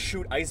you can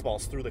shoot ice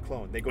balls through the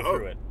clone. They go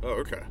through it. Oh,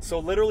 okay. So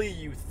literally,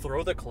 you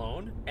throw the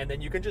clone, and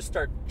then you can just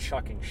start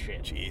chucking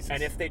shit. Jesus.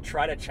 And if they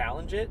try to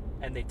challenge it,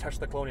 and they touch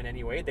the clone in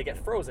any way, they get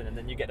frozen, and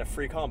then you get a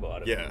free combo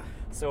out of it. Yeah.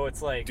 So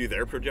it's like, Do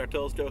their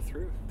projectiles go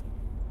through?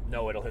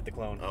 no, it'll hit the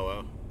clone. Oh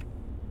wow.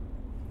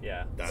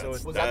 Yeah. That's- So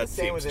it's, Was that the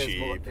same seems with his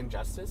cheap.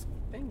 Injustice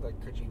thing?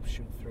 Like, could you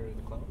shoot through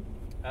the clone?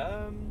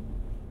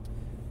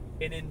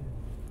 in Injustice,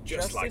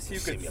 Just like the you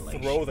could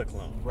simulation. throw the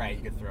clone. Right,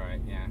 you could throw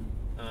it. Yeah.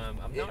 I'm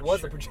It not was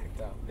sure. a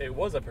projectile. It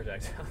was a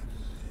projectile.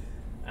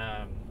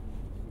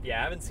 Yeah,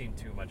 I haven't seen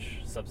too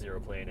much Sub-Zero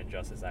play in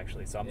Injustice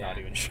actually, so I'm not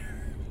Yeah. even sure.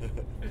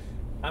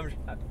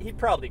 He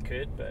probably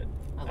could, but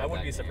love I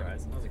wouldn't be that game.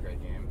 surprised. That was a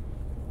great game.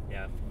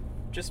 Yeah,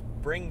 just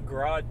bring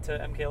Grodd to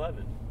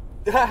MK11,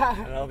 and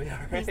I'll be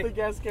alright. He's the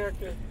guest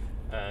character.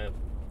 Yeah,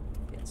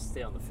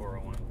 stay on the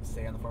 401.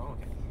 Stay on the phone.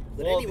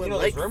 Would Well, anyone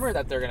there's like- rumor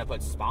that they're gonna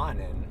put Spawn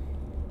in.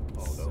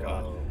 Oh,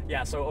 God.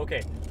 Yeah, so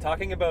okay,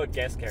 talking about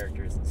guest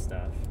characters and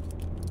stuff.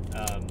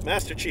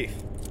 Master Chief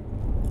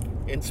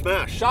in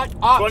Smash. Shut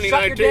up! Shut your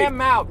 2019. damn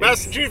mouth!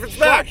 Master Chief in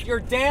Smash. Shut your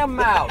damn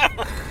mouth!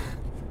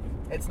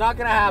 It's not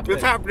gonna happen.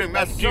 It's happening,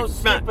 Master That's Chief so in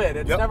Smash. stupid.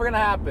 It's Yep. never gonna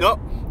happen. Nope.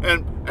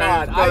 And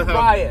God, it's I gonna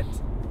buy have-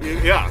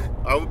 it. Yeah,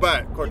 I will buy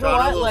it. You Cortana know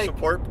what? little Like,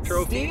 support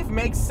trophy. Steve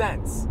makes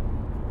sense.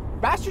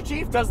 Master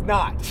Chief does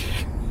not.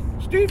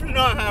 Steve is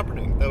not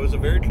happening. That was a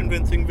very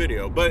convincing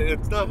video, but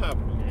it's not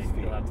happening.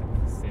 Yeah, you'll have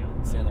to stay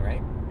on. Stay on the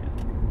right.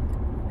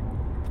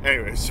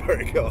 Anyway,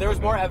 sorry, go There was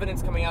on. more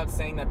evidence coming out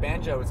saying that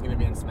Banjo was going to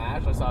be in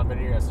Smash. I saw a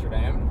video yesterday.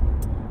 I'm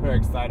very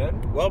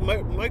excited. Well,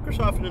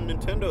 Microsoft and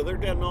Nintendo, they're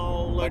getting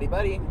all like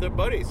Buddy. they're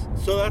buddies.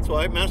 So that's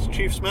why Master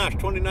Chief Smash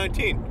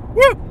 2019.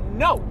 Woo!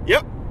 No.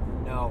 Yep.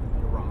 No,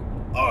 you're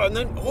wrong. Oh, and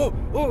then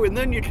and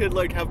then you could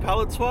like have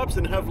palette swaps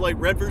and have like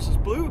red versus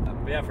blue.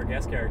 But yeah, for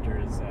guest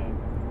characters,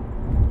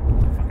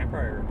 I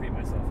probably repeat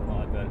myself a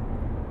lot, but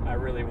I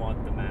really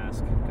want the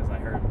mask because I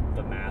heard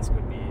the mask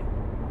would be.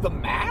 The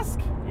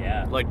Mask?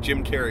 Yeah. Like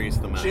Jim Carrey's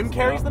the mask. Jim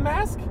Carrey's the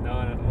Mask?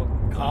 No,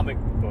 well, comic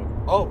book.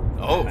 Oh.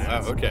 Oh,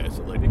 Mask. okay.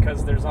 So like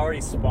Because there's already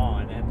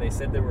Spawn, and they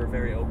said they were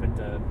very open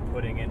to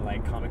putting in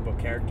like comic book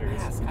characters.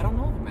 Mask. I don't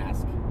know the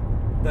Mask.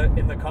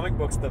 In the comic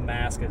books, the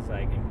mask is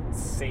like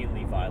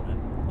insanely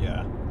violent.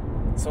 yeah.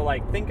 So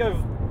like, think of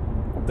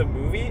the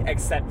movie,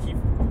 except he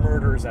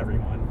murders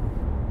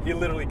everyone. He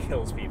literally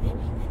kills people.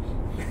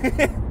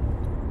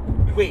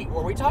 Wait,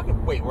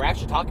 we're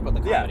actually talking about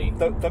the comedy.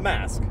 Yeah, the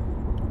Mask.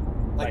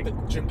 like the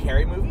Jim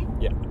Carrey movie?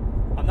 Yeah.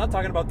 I'm not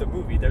talking about the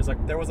movie.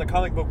 There was a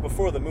comic book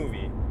before the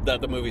movie. That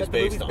the movie's That the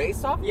movie's based on.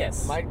 based off?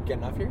 Yes. Am I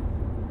getting off here?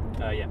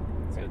 Yeah.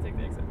 It's gonna take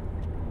the exit.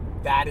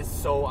 That is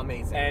so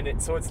amazing. And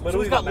it's so literally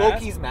he's got the mask.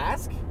 Loki's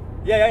mask?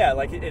 Yeah.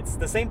 Like it's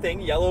the same thing,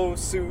 yellow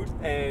suit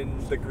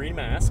and the green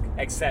mask,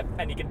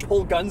 and he can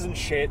pull guns and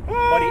shit,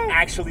 but he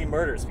actually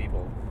murders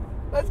people.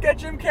 Let's get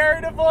Jim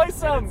Carrey to voice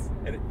him.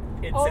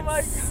 It's Oh my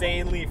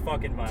insanely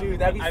fucking violent. Dude,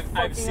 that'd be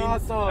I've seen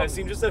awesome. I've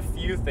seen just a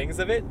few things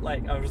of it.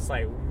 Like I was just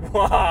like,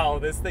 wow,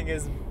 this thing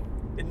is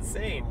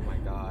insane. Oh my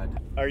god.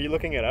 Are you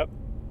looking it up?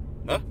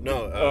 Huh?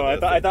 No. Oh,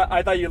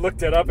 I thought you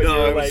looked it up and No,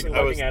 you were I was- like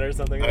I was- looking at it or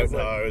something. I was no,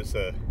 like, I was.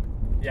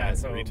 yeah.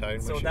 So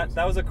retying my that shoes.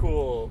 was a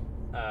cool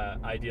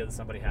idea that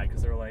somebody had,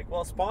 because they were like,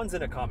 well, Spawn's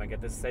in a comic. At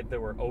this said they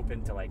were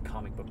open to like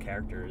comic book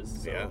characters.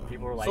 So Yeah.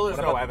 people were like, So there's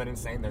what no about- evidence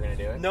saying they're gonna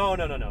do it? No.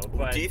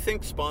 But Do you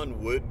think Spawn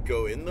would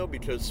go in though?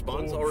 Because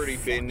Spawn's Oh, already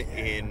fuck been yeah.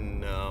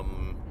 in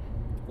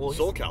Well,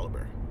 Soul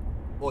Calibur.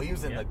 Well, he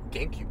was in Yeah. the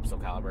GameCube Soul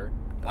Calibur.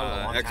 That was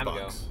a long time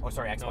ago. Xbox. Oh,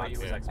 sorry, Xbox. he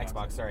was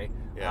Xbox. Sorry.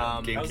 Yeah,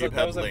 Um, Game- that was, GameCube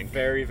that was had a Link.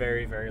 very,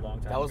 very, very long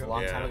time that was a ago.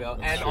 long Yeah, time ago.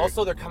 that's And true.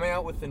 also, they're coming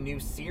out with the new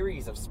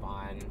series of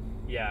Spawn.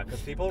 Yeah, because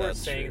people were That's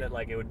saying true. that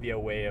like it would be a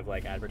way of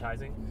like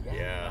advertising.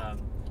 Yeah,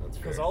 that's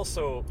Because fair.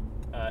 also,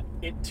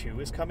 It 2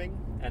 is coming,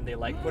 and they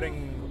like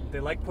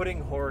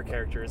putting horror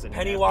characters in.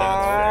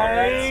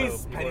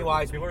 Pennywise! So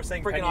Pennywise, People are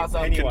saying freaking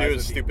awesome. You can do Pennywise a would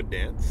be- stupid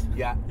dance.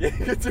 Yeah. Yeah,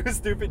 you can do a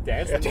stupid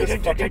dance and just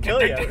fucking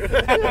kill you.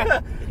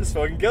 Just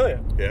fucking kill you.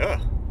 Yeah.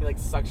 He like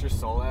sucks your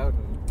soul out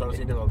and throws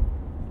you into a.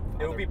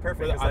 It would be perfect,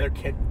 Where the 'cause, other like-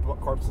 kid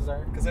corpses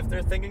are. Because if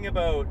they're thinking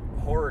about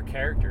horror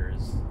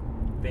characters,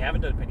 they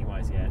haven't done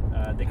Pennywise yet.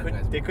 They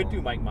Pennywise would be could cool.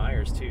 do Mike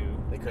Myers too.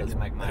 They could do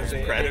Mike Myers. Has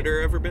They-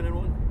 Predator ever been in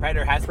one?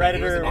 Predator has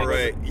Predator All was-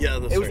 right. Yeah,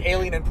 that's It was right.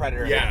 Alien and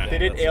Predator. Yeah. They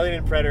did that's Alien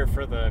and Predator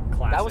for the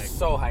classic. That was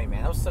so hype,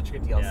 man. That was such a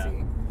good DLC.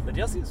 Yeah. The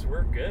DLCs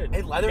were good.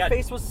 And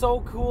Leatherface was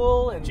so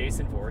cool. And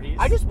Jason Voorhees.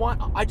 I just want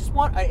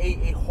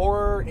a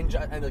horror and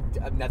a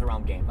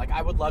NetherRealm game. Like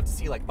I would love to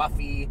see like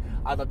Buffy.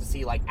 I'd love to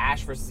see like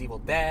Ash vs Evil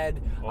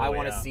Dead. Oh, I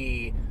want to yeah.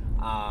 see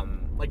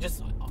like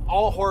just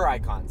all horror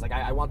icons. Like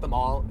I want them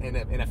all in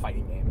a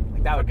fighting game.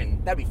 Like that'd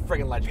be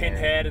friggin' legendary.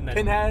 Pinhead and then-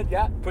 Pinhead,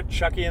 yeah. put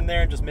Chucky in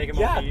there and just make him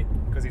Yeah. OP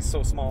because he's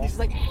so small. He's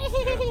like,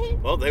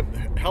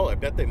 Well, I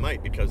bet they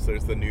might, because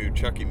there's the new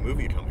Chucky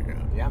movie coming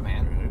out. yeah,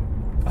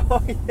 man.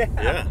 Oh yeah.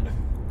 Yeah.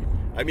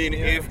 I mean,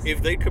 Yes.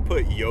 if they could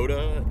put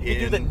Yoda You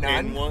do the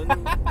nun. in one,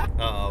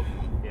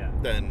 Yeah.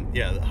 then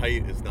yeah, the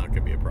height is not going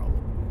to be a problem.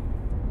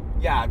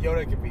 Yeah,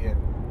 Yoda could be in.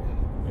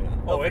 Yeah.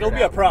 Oh, They'll it'll figure be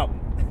it a out. problem.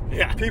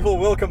 Yeah. People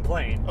will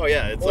complain. Oh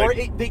yeah, it's Or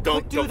like they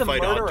don't could do the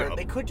fight murderer. Oddjob.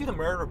 They could do the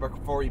murderer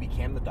before he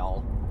became the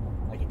doll.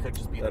 Like he could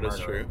just be the That murderer.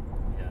 is true.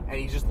 Yeah. And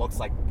he just looks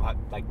like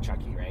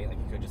Chucky, right? Like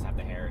he could just have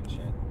the hair and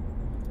shit.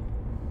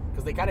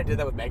 Because they kind of did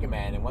that with Mega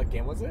Man. And what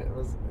game was it?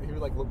 He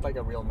like looked like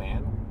a real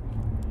man.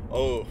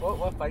 Oh,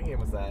 What fighting game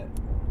was that?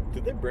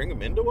 did they bring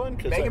him into one?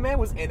 'Cause Mega Man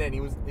was in it. And he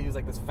was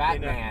like this fat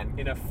in man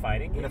a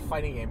fighting in a game.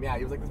 fighting game. Yeah,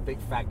 he was like this big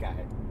fat guy.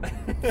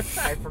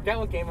 I forget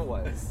what game it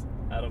was.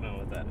 I don't know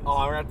what that is. Oh,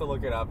 I'm gonna have to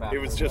look it up. After It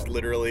was just but-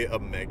 literally a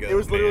mega. It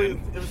was literally.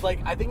 man. It was like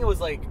I think it was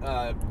like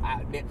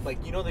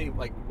you know the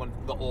like one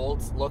the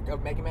old look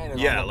of Mega Man. And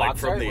Yeah, on the like box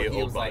from art, the where he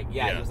old was like box, he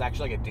yeah. was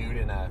actually like a dude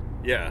in a.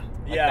 Yeah,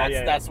 Like,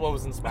 Yeah, that's what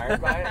was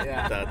inspired by it.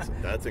 Yeah.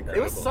 that's It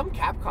incredible. was some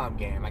Capcom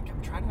game. I'm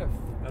trying to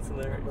That's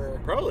hilarious. remember.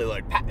 Probably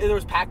like There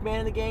was Pac-Man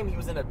in the game. He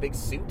was in a big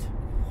suit.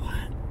 what?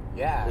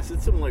 Yeah. Was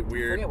it some like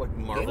weird forget what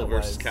Marvel game it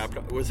versus was.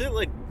 Capcom? Was it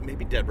like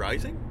maybe Dead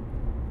Rising?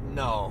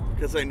 No.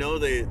 Because I know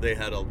they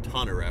had a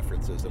ton of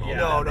references and all Yeah.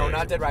 that. No, right?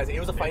 not Dead Rising. It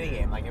was a fighting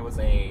game. Like it was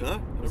a. Huh?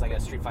 It was like a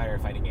Street Fighter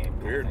fighting game. kind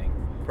of Weird. thing.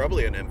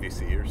 Probably an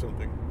MVC or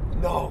something.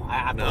 No, I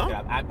have to No? look it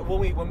up.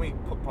 When we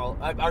put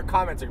our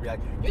comments are gonna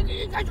be like,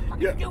 you guys are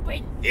fucking Yeah.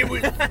 stupid. It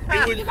was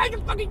You guys are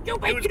fucking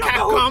stupid. it was You don't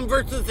know who- Capcom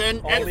versus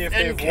Only if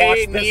they've SNK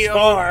watched this Neo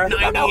far. You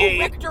don't know who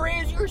 98. Victor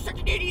is. You're such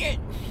an idiot.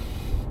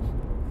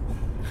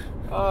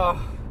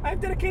 I've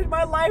dedicated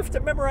my life to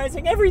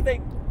memorizing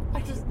everything.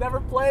 I just never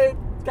played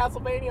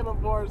Castlevania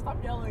before.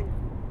 Stop yelling.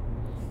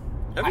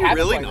 Have I you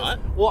haven't really played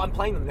not? them. Well, I'm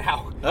playing them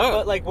now. Oh.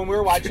 But like when we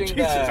were watching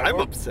Jesus, I'm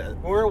upset.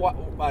 When we were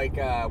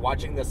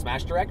watching the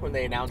Smash Direct when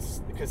they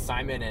announced because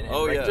Simon and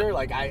Oh, yeah. Richter,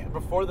 like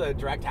before the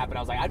Direct happened,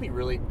 I was like, I'd be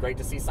really great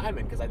to see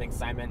Simon because I think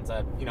Simon's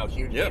a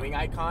huge Yeah. gaming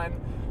icon,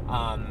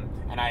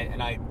 and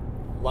I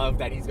love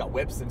that he's got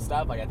whips and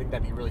stuff. Like I think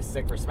that'd be really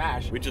sick for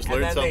Smash. We just And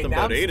learned then they something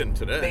about announced- Aiden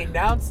today. They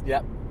announced,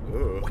 yep.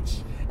 Ooh.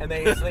 And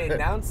they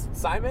announced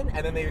Simon,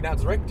 and then they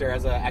announced Richter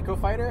as an Echo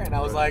Fighter, and I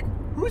was Right.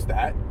 like, "Who's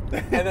that?"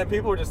 And then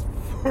people were just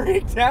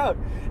freaked out.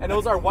 And it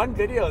was our one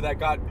video that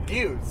got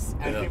views,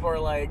 and Yeah. people were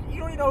like, "You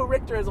don't even know who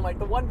Richter is." I'm like,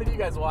 "The one video you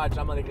guys watch."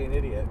 I'm like an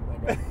idiot,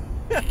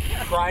 like,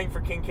 crying for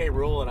King K.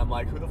 Rool, and I'm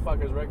like, "Who the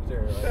fuck is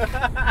Richter?"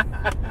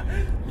 Like,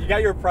 You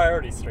got your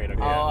priorities straight,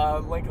 okay?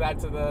 I'll link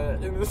that in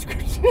the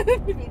description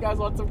if you guys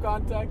want some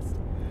context.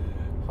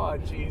 Oh,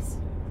 jeez.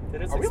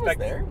 Did it Are we almost expect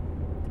there?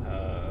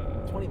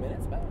 20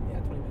 minutes, about? Yeah,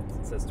 20 minutes.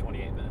 It says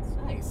 28 minutes.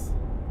 Nice.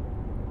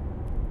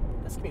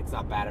 This commute's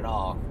not bad at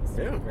all. It's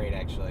great,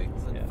 actually.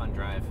 It's a fun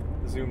drive.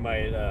 Zoom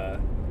might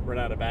run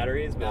out of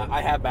batteries, but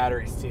I have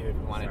batteries too if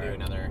you want to do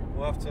another.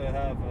 We'll have to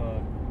have a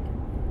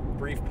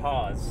brief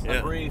pause. Yeah.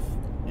 A brief.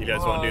 You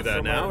guys want to do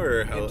that now,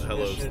 or how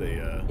low's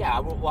the? Yeah,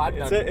 well, I've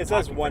done. It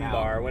says talking 1 for now.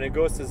 bar. When it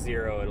goes to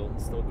 0, it'll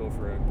still go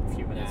for a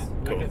few minutes.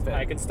 Yeah. Cool.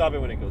 I can stop it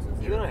when it goes to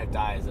 0. Even when it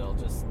dies,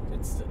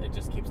 it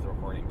just keeps the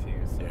recording too.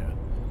 So. Yeah.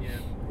 Yeah.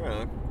 Right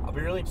on. I'll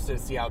be really interested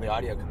to see how the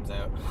audio comes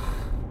out.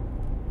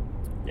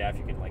 Yeah, if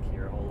you can like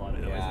hear a whole lot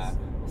of noises. Yeah,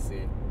 we'll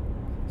see.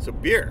 So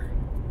beer.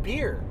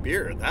 Beer.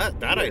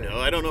 That I know.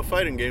 I don't know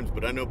fighting games,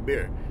 but I know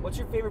beer. What's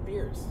your favorite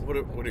beers? What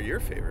are your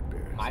favorite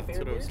beers? My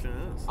favorite That's beers? what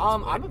I was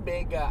gonna ask. I'm a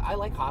big. I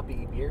like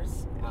hoppy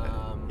beers.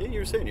 Yeah, you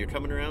were saying you're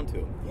coming around to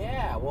them.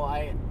 Yeah.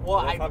 love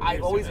hoppy I've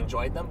beers always too.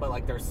 enjoyed them, but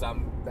like there's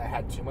some that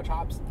had too much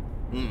hops.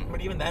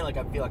 But even then, like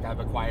I feel like I've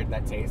acquired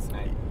that taste,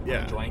 and I'm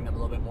enjoying them a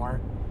little bit more.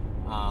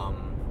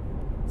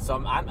 So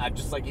I'm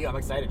just like you. I'm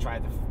excited to try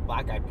the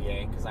black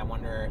IPA because I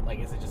wonder, like,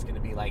 is it just going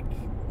to be like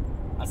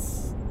a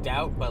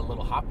stout but a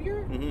little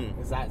hoppier?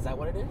 Mm-hmm. Is that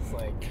what it is?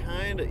 Like,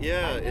 Kind of.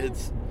 Yeah. Kinda?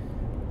 It's.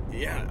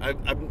 Yeah.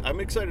 I'm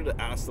excited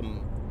to ask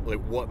them like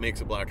what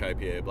makes a black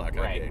IPA a black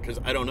Right. IPA because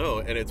I don't know,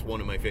 and it's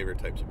one of my favorite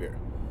types of beer.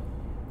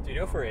 Do you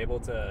know if we're able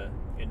to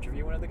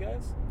interview one of the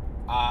guys?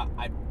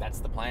 that's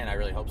the plan. I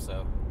really hope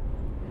so.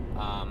 We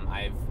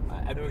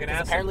can because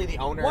ask apparently the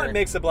owner. What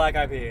makes a black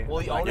IPA? Well,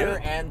 the Black owner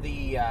IPA? and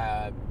the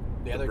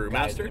other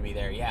guy's brewmaster? going to be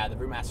there. Yeah, the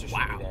brewmaster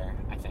should be there.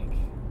 I think.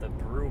 The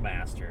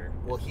brewmaster.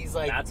 Well, he's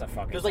like. That's a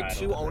fucking There's like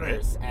title, two right?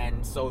 owners,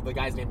 and so the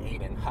guy's named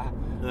Aiden.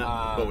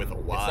 But with a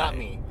Y. It's not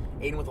me.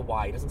 Aiden with a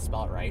Y. He doesn't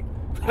spell it right.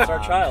 It's our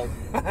child.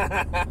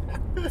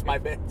 It's my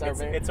bit. It's our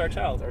bit. It's our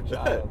child. It's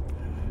our child.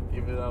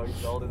 Even though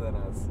he's older than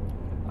us.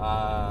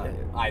 I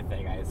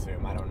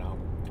assume. I don't know.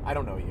 I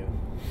don't know you.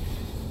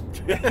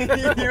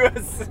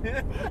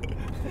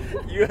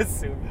 You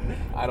assume.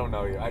 I don't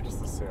know you. I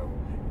just assume.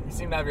 You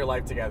seem to have your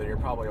life together. You're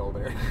probably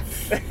older.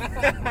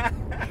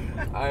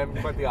 I am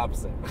quite the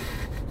opposite.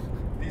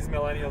 These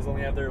millennials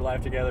only have their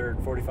life together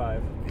at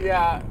 45.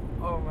 Yeah.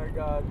 Oh my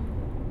God.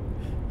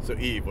 So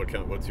Eve,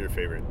 what's your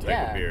favorite type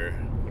Yeah. of beer?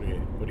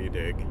 What do you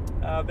dig?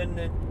 I've been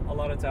in a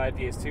lot into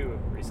IPAs too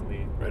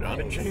recently. Right on. I've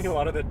been drinking a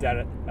lot of the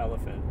Dead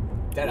Elephant.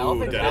 Dead Ooh,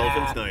 Elephant. Dead yeah.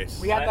 Elephant's nice.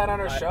 We had that on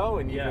our show,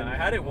 and yeah, I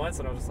had it once,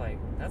 and I was just like,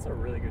 "That's a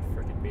really good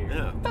freaking beer."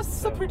 Yeah. That's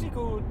so pretty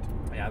good.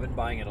 Yeah, I've been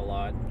buying it a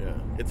lot. Yeah.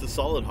 It's a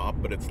solid hop,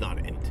 but it's not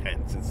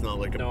intense. It's not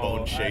like a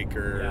bone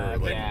shaker.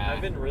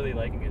 I've been really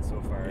liking it so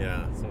far.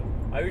 Yeah. So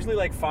I usually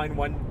like find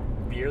one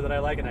beer that I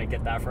like, and I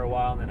get that for a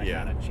while, and then I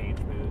kind of change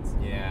moods.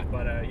 Yeah.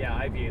 But yeah,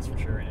 IPAs for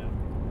sure now.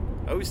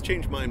 I always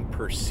change mine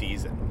per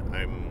season.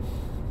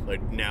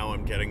 Now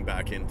I'm getting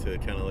back into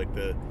kind of like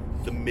the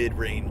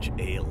mid-range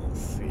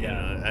ales.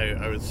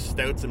 I was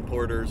stouts and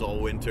porters all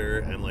winter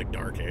and like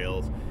dark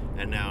ales,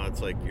 and now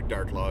it's like your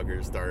dark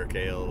lagers, dark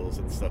ales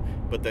and stuff.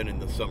 But then in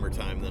the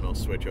summertime, then I'll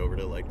switch over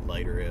to like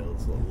lighter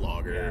ales,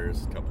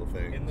 lagers, a couple of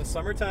things. In the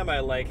summertime, I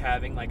like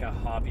having like a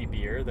hoppy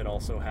beer that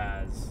also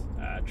has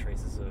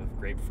traces of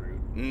grapefruit.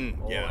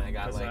 Yeah. And I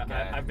got 'Cause, like.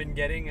 I've been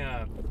getting,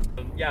 I've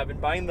been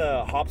buying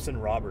the Hops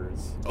and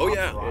Robbers. Oh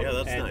yeah, Robbers. yeah,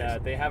 that's and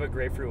nice. they have a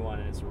grapefruit one,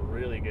 and it's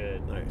really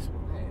good. Nice.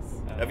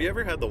 Nice. Have you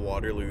ever had the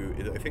Waterloo?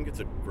 I think it's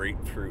a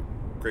grapefruit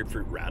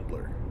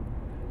Radler.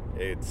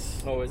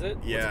 It's Oh, is it?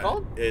 yeah. it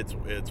called? It's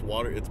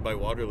by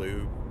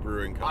Waterloo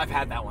Brewing Company. I've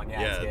had that one.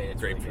 Yeah. It's good. It's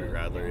grapefruit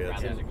really good. Radler. Yeah,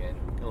 it's Radlers are good.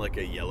 kind of like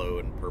a yellow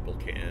and purple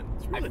can.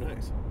 It's really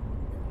nice.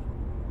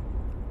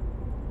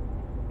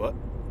 What?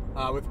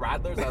 With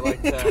Radlers, I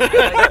like to.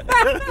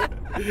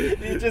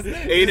 He just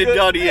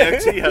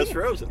Aiden.exe has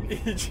frozen.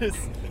 He just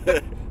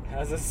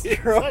has a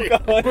stroke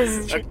on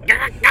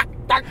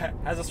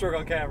has a stroke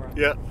on camera.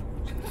 Yeah.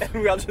 And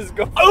we all just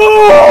go.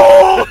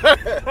 Oh!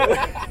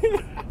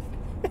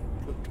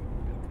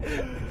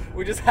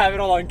 We just have it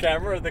all on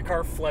camera, the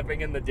car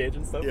flipping in the ditch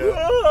and stuff.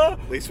 Yeah.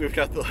 At least we've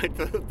got the I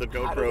don't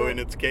GoPro know. in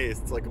its case.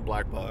 It's like a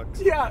black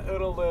box. Yeah,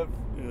 it'll live.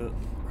 Yeah.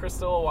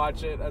 Crystal will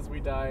watch it as we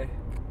die.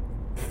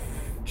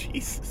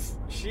 Jesus.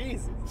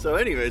 Jesus. So,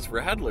 anyways,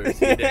 Radlers.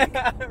 You dig?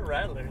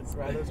 Rattlers.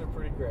 Radlers are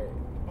pretty great.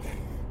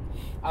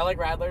 I like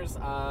Radlers.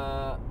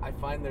 I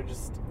find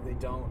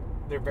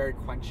they're very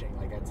quenching.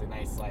 Like it's a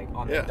nice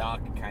on Yeah. the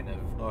dock kind of.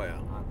 Oh yeah.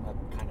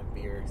 Kind of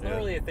beer. It's not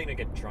really a thing to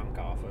get drunk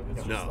off of.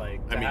 It's No. just like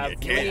I to mean, have, you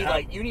You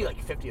can't. need you need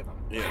like 50 of them.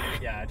 Yeah.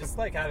 yeah, just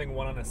like having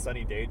one on a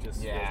sunny day.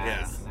 Just Yeah,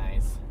 Yeah. it's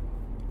nice.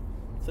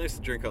 It's nice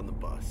to drink on the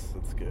bus.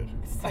 That's good.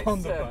 It's nice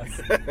On the to,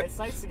 bus. It's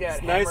nice to get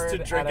It's nice to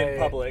hammered drink at in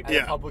public. At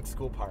Yeah. a public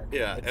school park.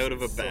 Yeah, It's- out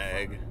of a it's so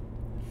bag. fun.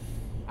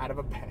 Out of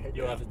a bag.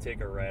 You'll have to take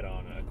a right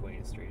on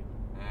Queen Street.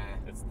 Ah.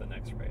 It's the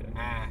next right.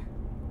 Ah.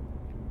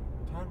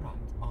 Turn right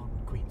on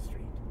Queen Street.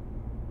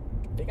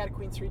 They got a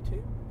Queen Street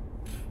too?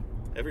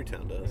 Every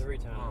town does. Every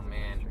time. Oh,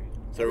 man. Street.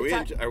 So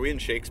are we in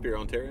Shakespeare,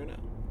 Ontario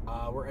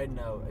now? We're in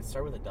it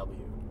started with a W.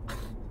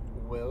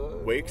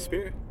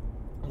 Wakespeare?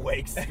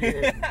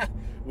 Wakespeare.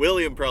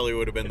 William probably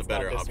would have been It's the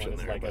better not this option one,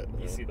 it's there, like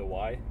but you see the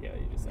Y? Yeah,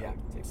 you just Yeah. have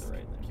to take the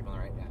right there. Keep on the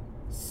right, yeah.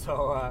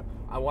 So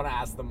I want to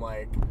ask them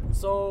like,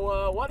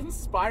 so what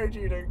inspired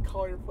you to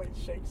call your place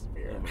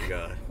Shakespeare? Oh my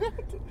god. Oh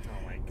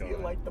my Do you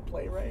god. like the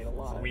playwright a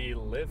lot? We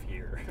live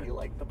here. Do you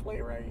like the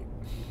playwright?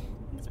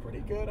 He's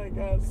pretty good, I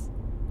guess.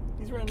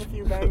 He's written a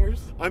few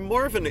bangers. I'm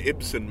more of an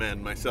Ibsen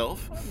man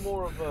myself. I'm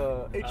more of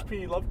a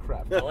H.P.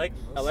 Lovecraft. I like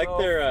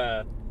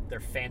So- their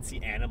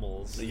fancy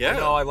animals. Yeah.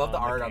 No, I love the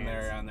On the art on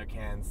cans. their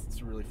cans.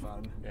 It's really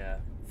fun. Yeah.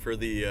 For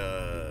the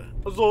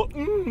So,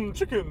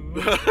 chicken.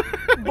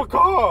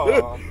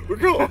 Baka. We're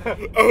going.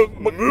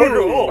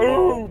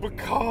 Oh,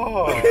 baka.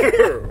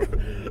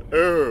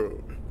 Oh.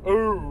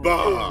 Oh,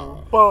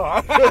 Ba.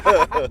 ba.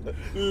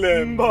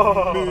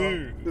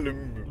 Lemu.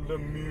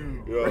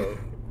 Yeah.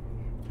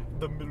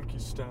 The milky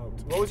stout.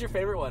 What was your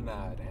favorite one,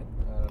 Dan?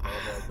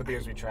 The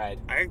beers we tried.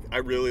 I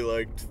really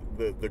liked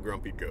the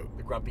Grumpy Goat.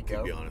 The Grumpy To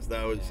Goat. be honest,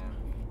 that was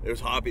Yeah. it was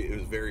hoppy. It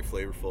was very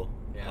flavorful.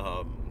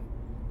 Yeah.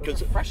 It 'cause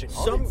was refreshing.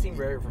 All of it seemed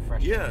very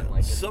refreshing. Yeah, and,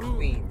 like, just some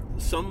clean.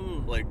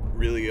 some like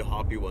really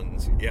hoppy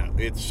ones. Yeah,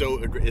 it's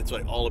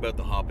like all about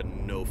the hop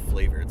and no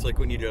flavor. It's like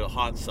when you do a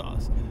hot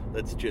sauce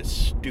that's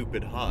just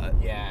stupid hot.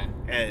 Yeah.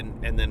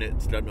 And then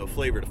it's got no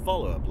flavor to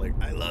follow up. Like,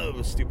 I love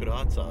a stupid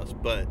hot sauce,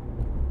 but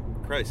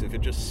Christ, if it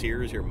just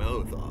sears your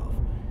mouth off,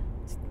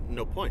 it's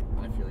no point.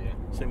 I feel you.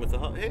 Same with the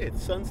hot. Hey, the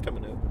sun's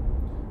coming out.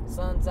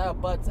 Sun's out,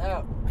 butts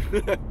out.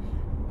 Is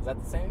that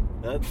the same?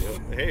 That's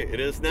hey, it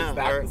is now. Is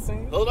that All right, the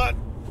same? Hold on.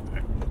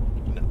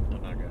 No,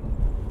 I'm not good.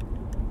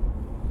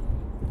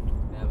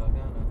 Never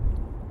gonna.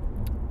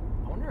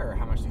 I wonder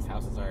how much these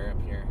houses are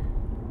up here.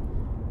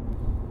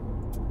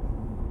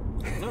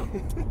 No.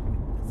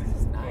 This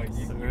is nice.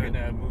 You're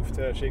gonna move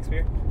to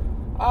Shakespeare?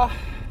 I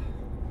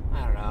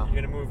don't know.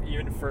 You're gonna move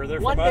even further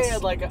One from day us?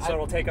 I'd like- so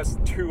it'll take us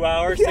 2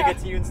 hours to Yeah.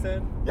 get to you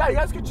instead? Yeah, you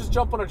guys could just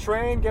jump on a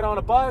train, get on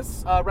a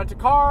bus, rent a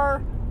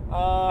car. We're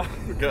All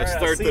gonna right, I'll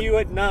start see the you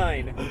at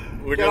 9.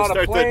 we're get gonna on a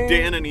start the plane.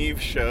 Dan and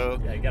Eve show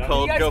Yeah, get on-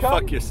 called You guys "Go come?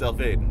 Fuck Yourself,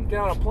 Aiden." Get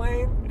on a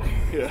plane.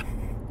 Yeah.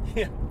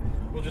 Yeah.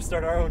 We'll just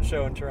start our own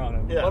show in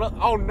Toronto. Yeah.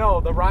 Oh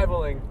no, the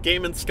rivaling.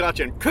 Game and Scotch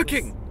and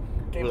cooking.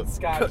 Game Well, and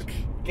Scotch. cook.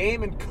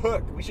 Game and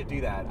cook. We should do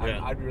that.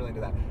 Yeah. I'd be really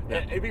into that. Yeah.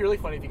 It'd be really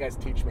funny if you guys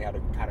teach me how to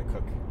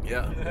cook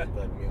Yeah.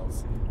 the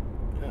meals.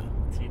 Yeah.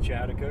 Teach you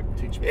how to cook.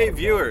 Teach me. Hey how to cook.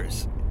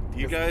 viewers, do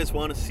you guys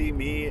want to see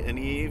me and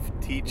Eve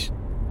teach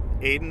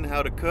Aiden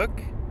how to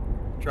cook?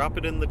 Drop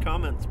it in the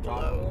comments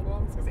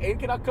below. Because Aiden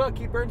cannot cook.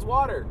 He burns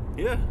water.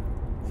 Yeah,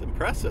 it's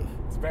impressive.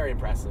 It's very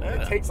impressive.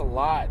 Yeah. It takes a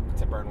lot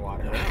to burn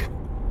water. Yeah.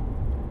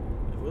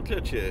 We'll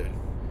get you.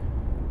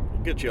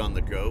 We'll get you on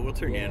the go. We'll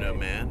turn you into a Yay.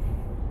 man.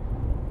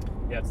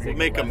 You have to We'll take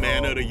make a left.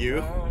 man out of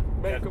you.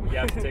 You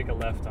have to take a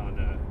left on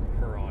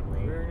Huron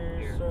Road.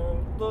 Here.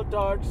 The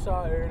dark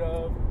side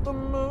of the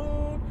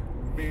moon.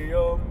 Be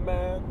a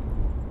man.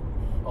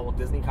 Oh, will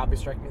Disney copy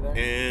strike me there?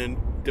 And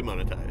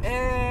demonetized.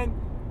 And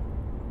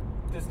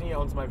Disney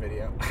owns my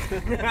video.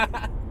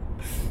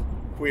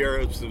 We are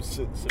a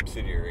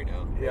subsidiary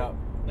now. Yeah.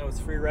 No, it's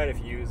free ride if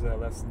you use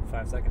less than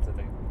 5 seconds, I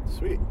think.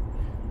 Sweet.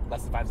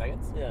 Less than 5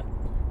 seconds? Yeah.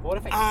 What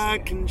if I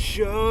sing it? can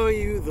show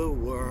you the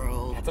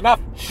world. That's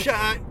enough.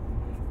 Shine.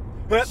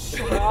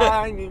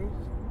 Shining.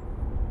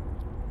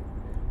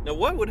 Now,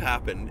 what would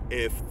happen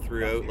if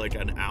throughout like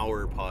an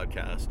hour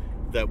podcast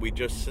that we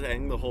just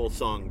sang the whole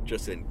song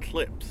just in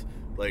clips,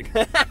 like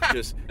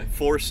just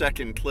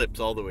 4-second clips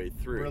all the way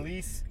through?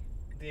 Release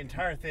the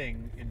entire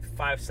thing in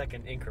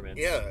 5-second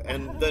increments. Yeah,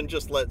 and then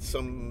just let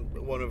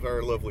one of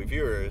our lovely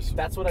viewers.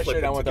 That's what I clip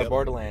should it have done with the together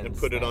Borderlands. and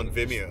put it on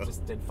thing. Vimeo.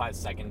 Just did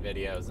 5-second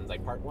videos and it's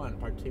like part 1,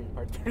 part 2,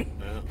 part 3.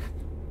 Yeah.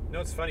 No,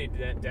 it's funny.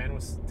 Dan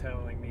was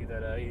telling me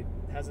that he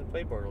hasn't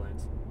played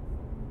Borderlands.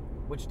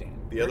 Which Dan?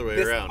 The other way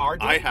This- around. our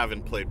Dan? I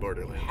haven't played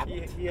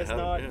Borderlands. He has I haven't,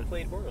 not yeah.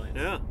 played Borderlands.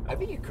 Yeah. I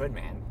think you could,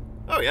 man.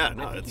 Oh yeah,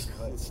 no, I think it's you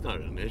could. it's not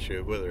an issue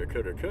of whether it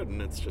could or couldn't.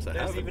 It's just I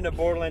There's haven't. even a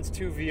Borderlands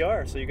 2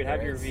 VR, so you could have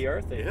There your is.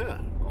 VR thing. Yeah,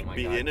 Oh could my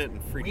be God. in it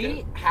and freak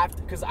We out. have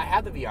to, because I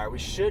have the VR.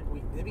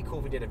 It'd be cool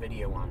if we did a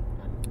video on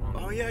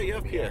Oh yeah, you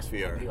have VR.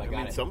 PSVR. I I got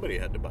mean, it. somebody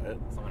had to buy it.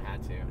 Someone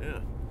had to.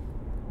 Yeah.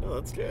 No,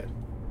 that's good.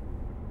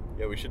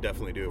 Yeah, we should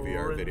definitely do a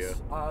VR video.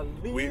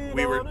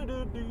 We were-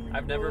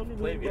 I've never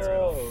played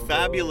VR.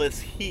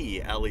 Fabulous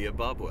he, Ali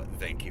Ababwa.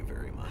 Thank you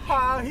very much.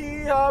 Ha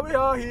he ha be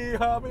ha he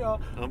ha be ha.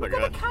 Oh my Look at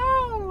God. the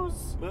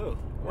cows. Oh,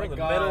 We're in the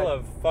God. middle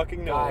of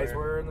fucking nowhere. Guys,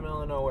 we're in the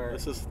middle of nowhere.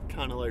 this is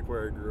kind of like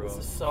where I grew This up.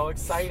 is so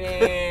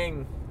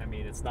exciting. I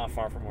mean, it's not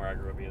far from where I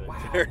grew up either.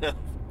 Fair Wow. enough.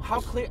 How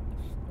clear?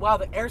 Wow,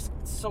 the air's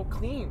so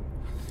clean.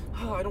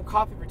 Oh, I don't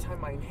cough every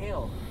time I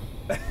inhale.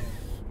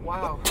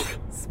 Wow.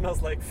 It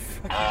smells like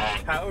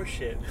fucking cow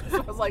shit. It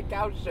smells like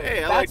cow shit.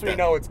 Hey, I That's like when you that.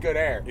 know it's good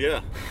air. Yeah,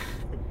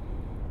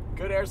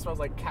 Good air smells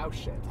like cow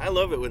shit. I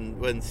love it when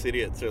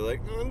idiots are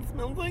like, "Oh, it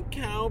smells like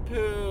cow poo."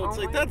 It's Oh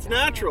like my that's God.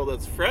 natural,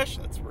 that's fresh,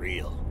 that's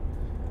real.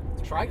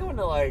 Try going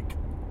to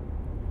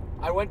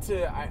I went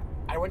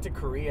to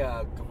Korea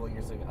a couple of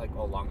years ago, like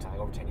a long time,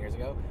 over 10 years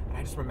ago, and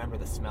I just remember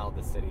the smell of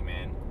the city,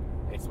 man.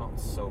 It smelled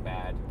so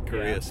bad.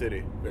 Korea Yeah.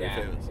 City, very yeah,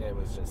 famous. it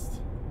was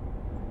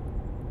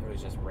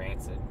just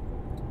rancid.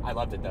 I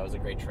loved it though. It was a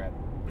great trip.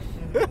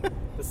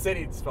 The The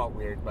city smelled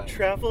weird, but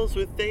Travels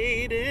with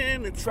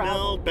Aiden. It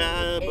smelled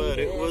bad, but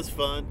it was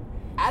fun.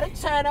 out of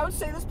 10, I would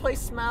say this place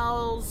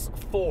smells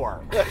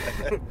 4.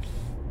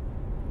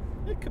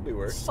 It could be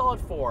worse. Solid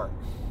 4.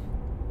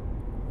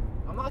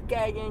 I'm not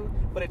gagging,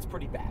 but it's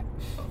pretty bad.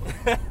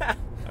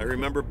 I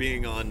remember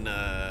being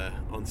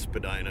on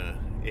Spadina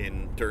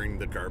during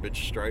the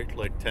garbage strike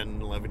like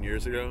 10, 11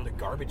 years ago. The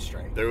garbage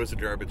strike. There was a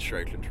garbage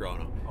strike in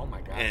Toronto. Oh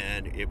my god.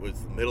 And it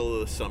was the middle of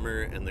the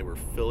summer, and they were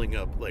filling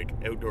up like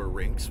outdoor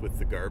rinks with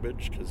the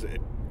garbage because it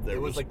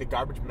was like the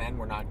garbage men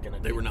were not gonna.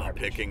 They were not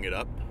picking it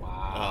up.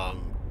 Wow.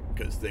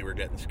 Because they were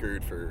getting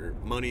screwed for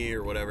money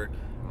or whatever.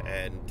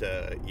 And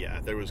yeah,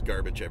 there was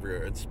garbage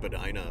everywhere in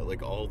Spadina,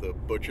 like all the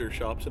butcher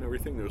shops and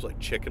everything. There was like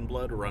chicken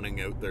blood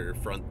running out their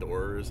front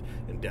doors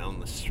and down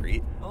the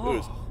street. Oh. It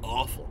was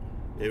awful.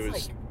 It was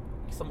like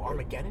some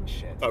Armageddon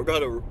shit. I've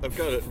got a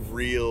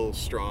real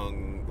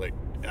strong, like,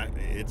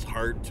 it's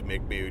hard to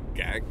make me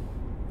gag,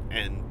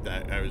 and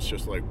that I was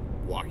just like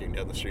walking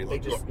down the street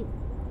like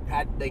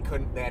they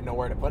had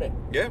nowhere to put it.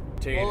 Yeah.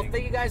 Well,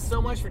 thank you guys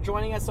so much for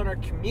joining us on our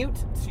commute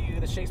to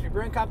the Shakespeare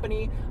Brewing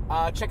Company.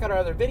 Check out our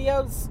other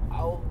videos.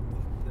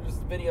 There's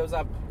videos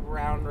up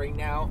around right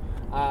now.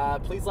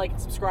 Please like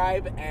and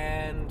subscribe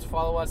and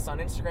follow us on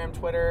Instagram,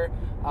 Twitter.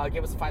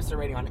 Give us a 5-star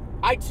rating on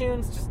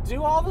iTunes. Just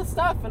do all the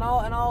stuff, and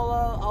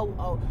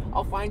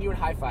I'll find you and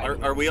high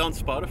five. Are we on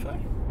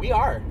Spotify? We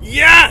are.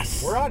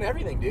 Yes. We're on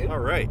everything, dude. All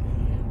right.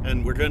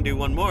 And we're going to do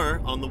one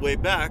more on the way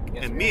back.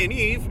 Yes, and me and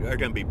Eve are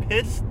going to be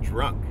pissed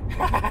drunk.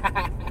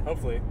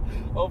 Hopefully.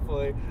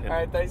 Hopefully. Yeah. All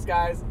right, thanks,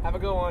 guys. Have a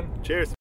good one. Cheers.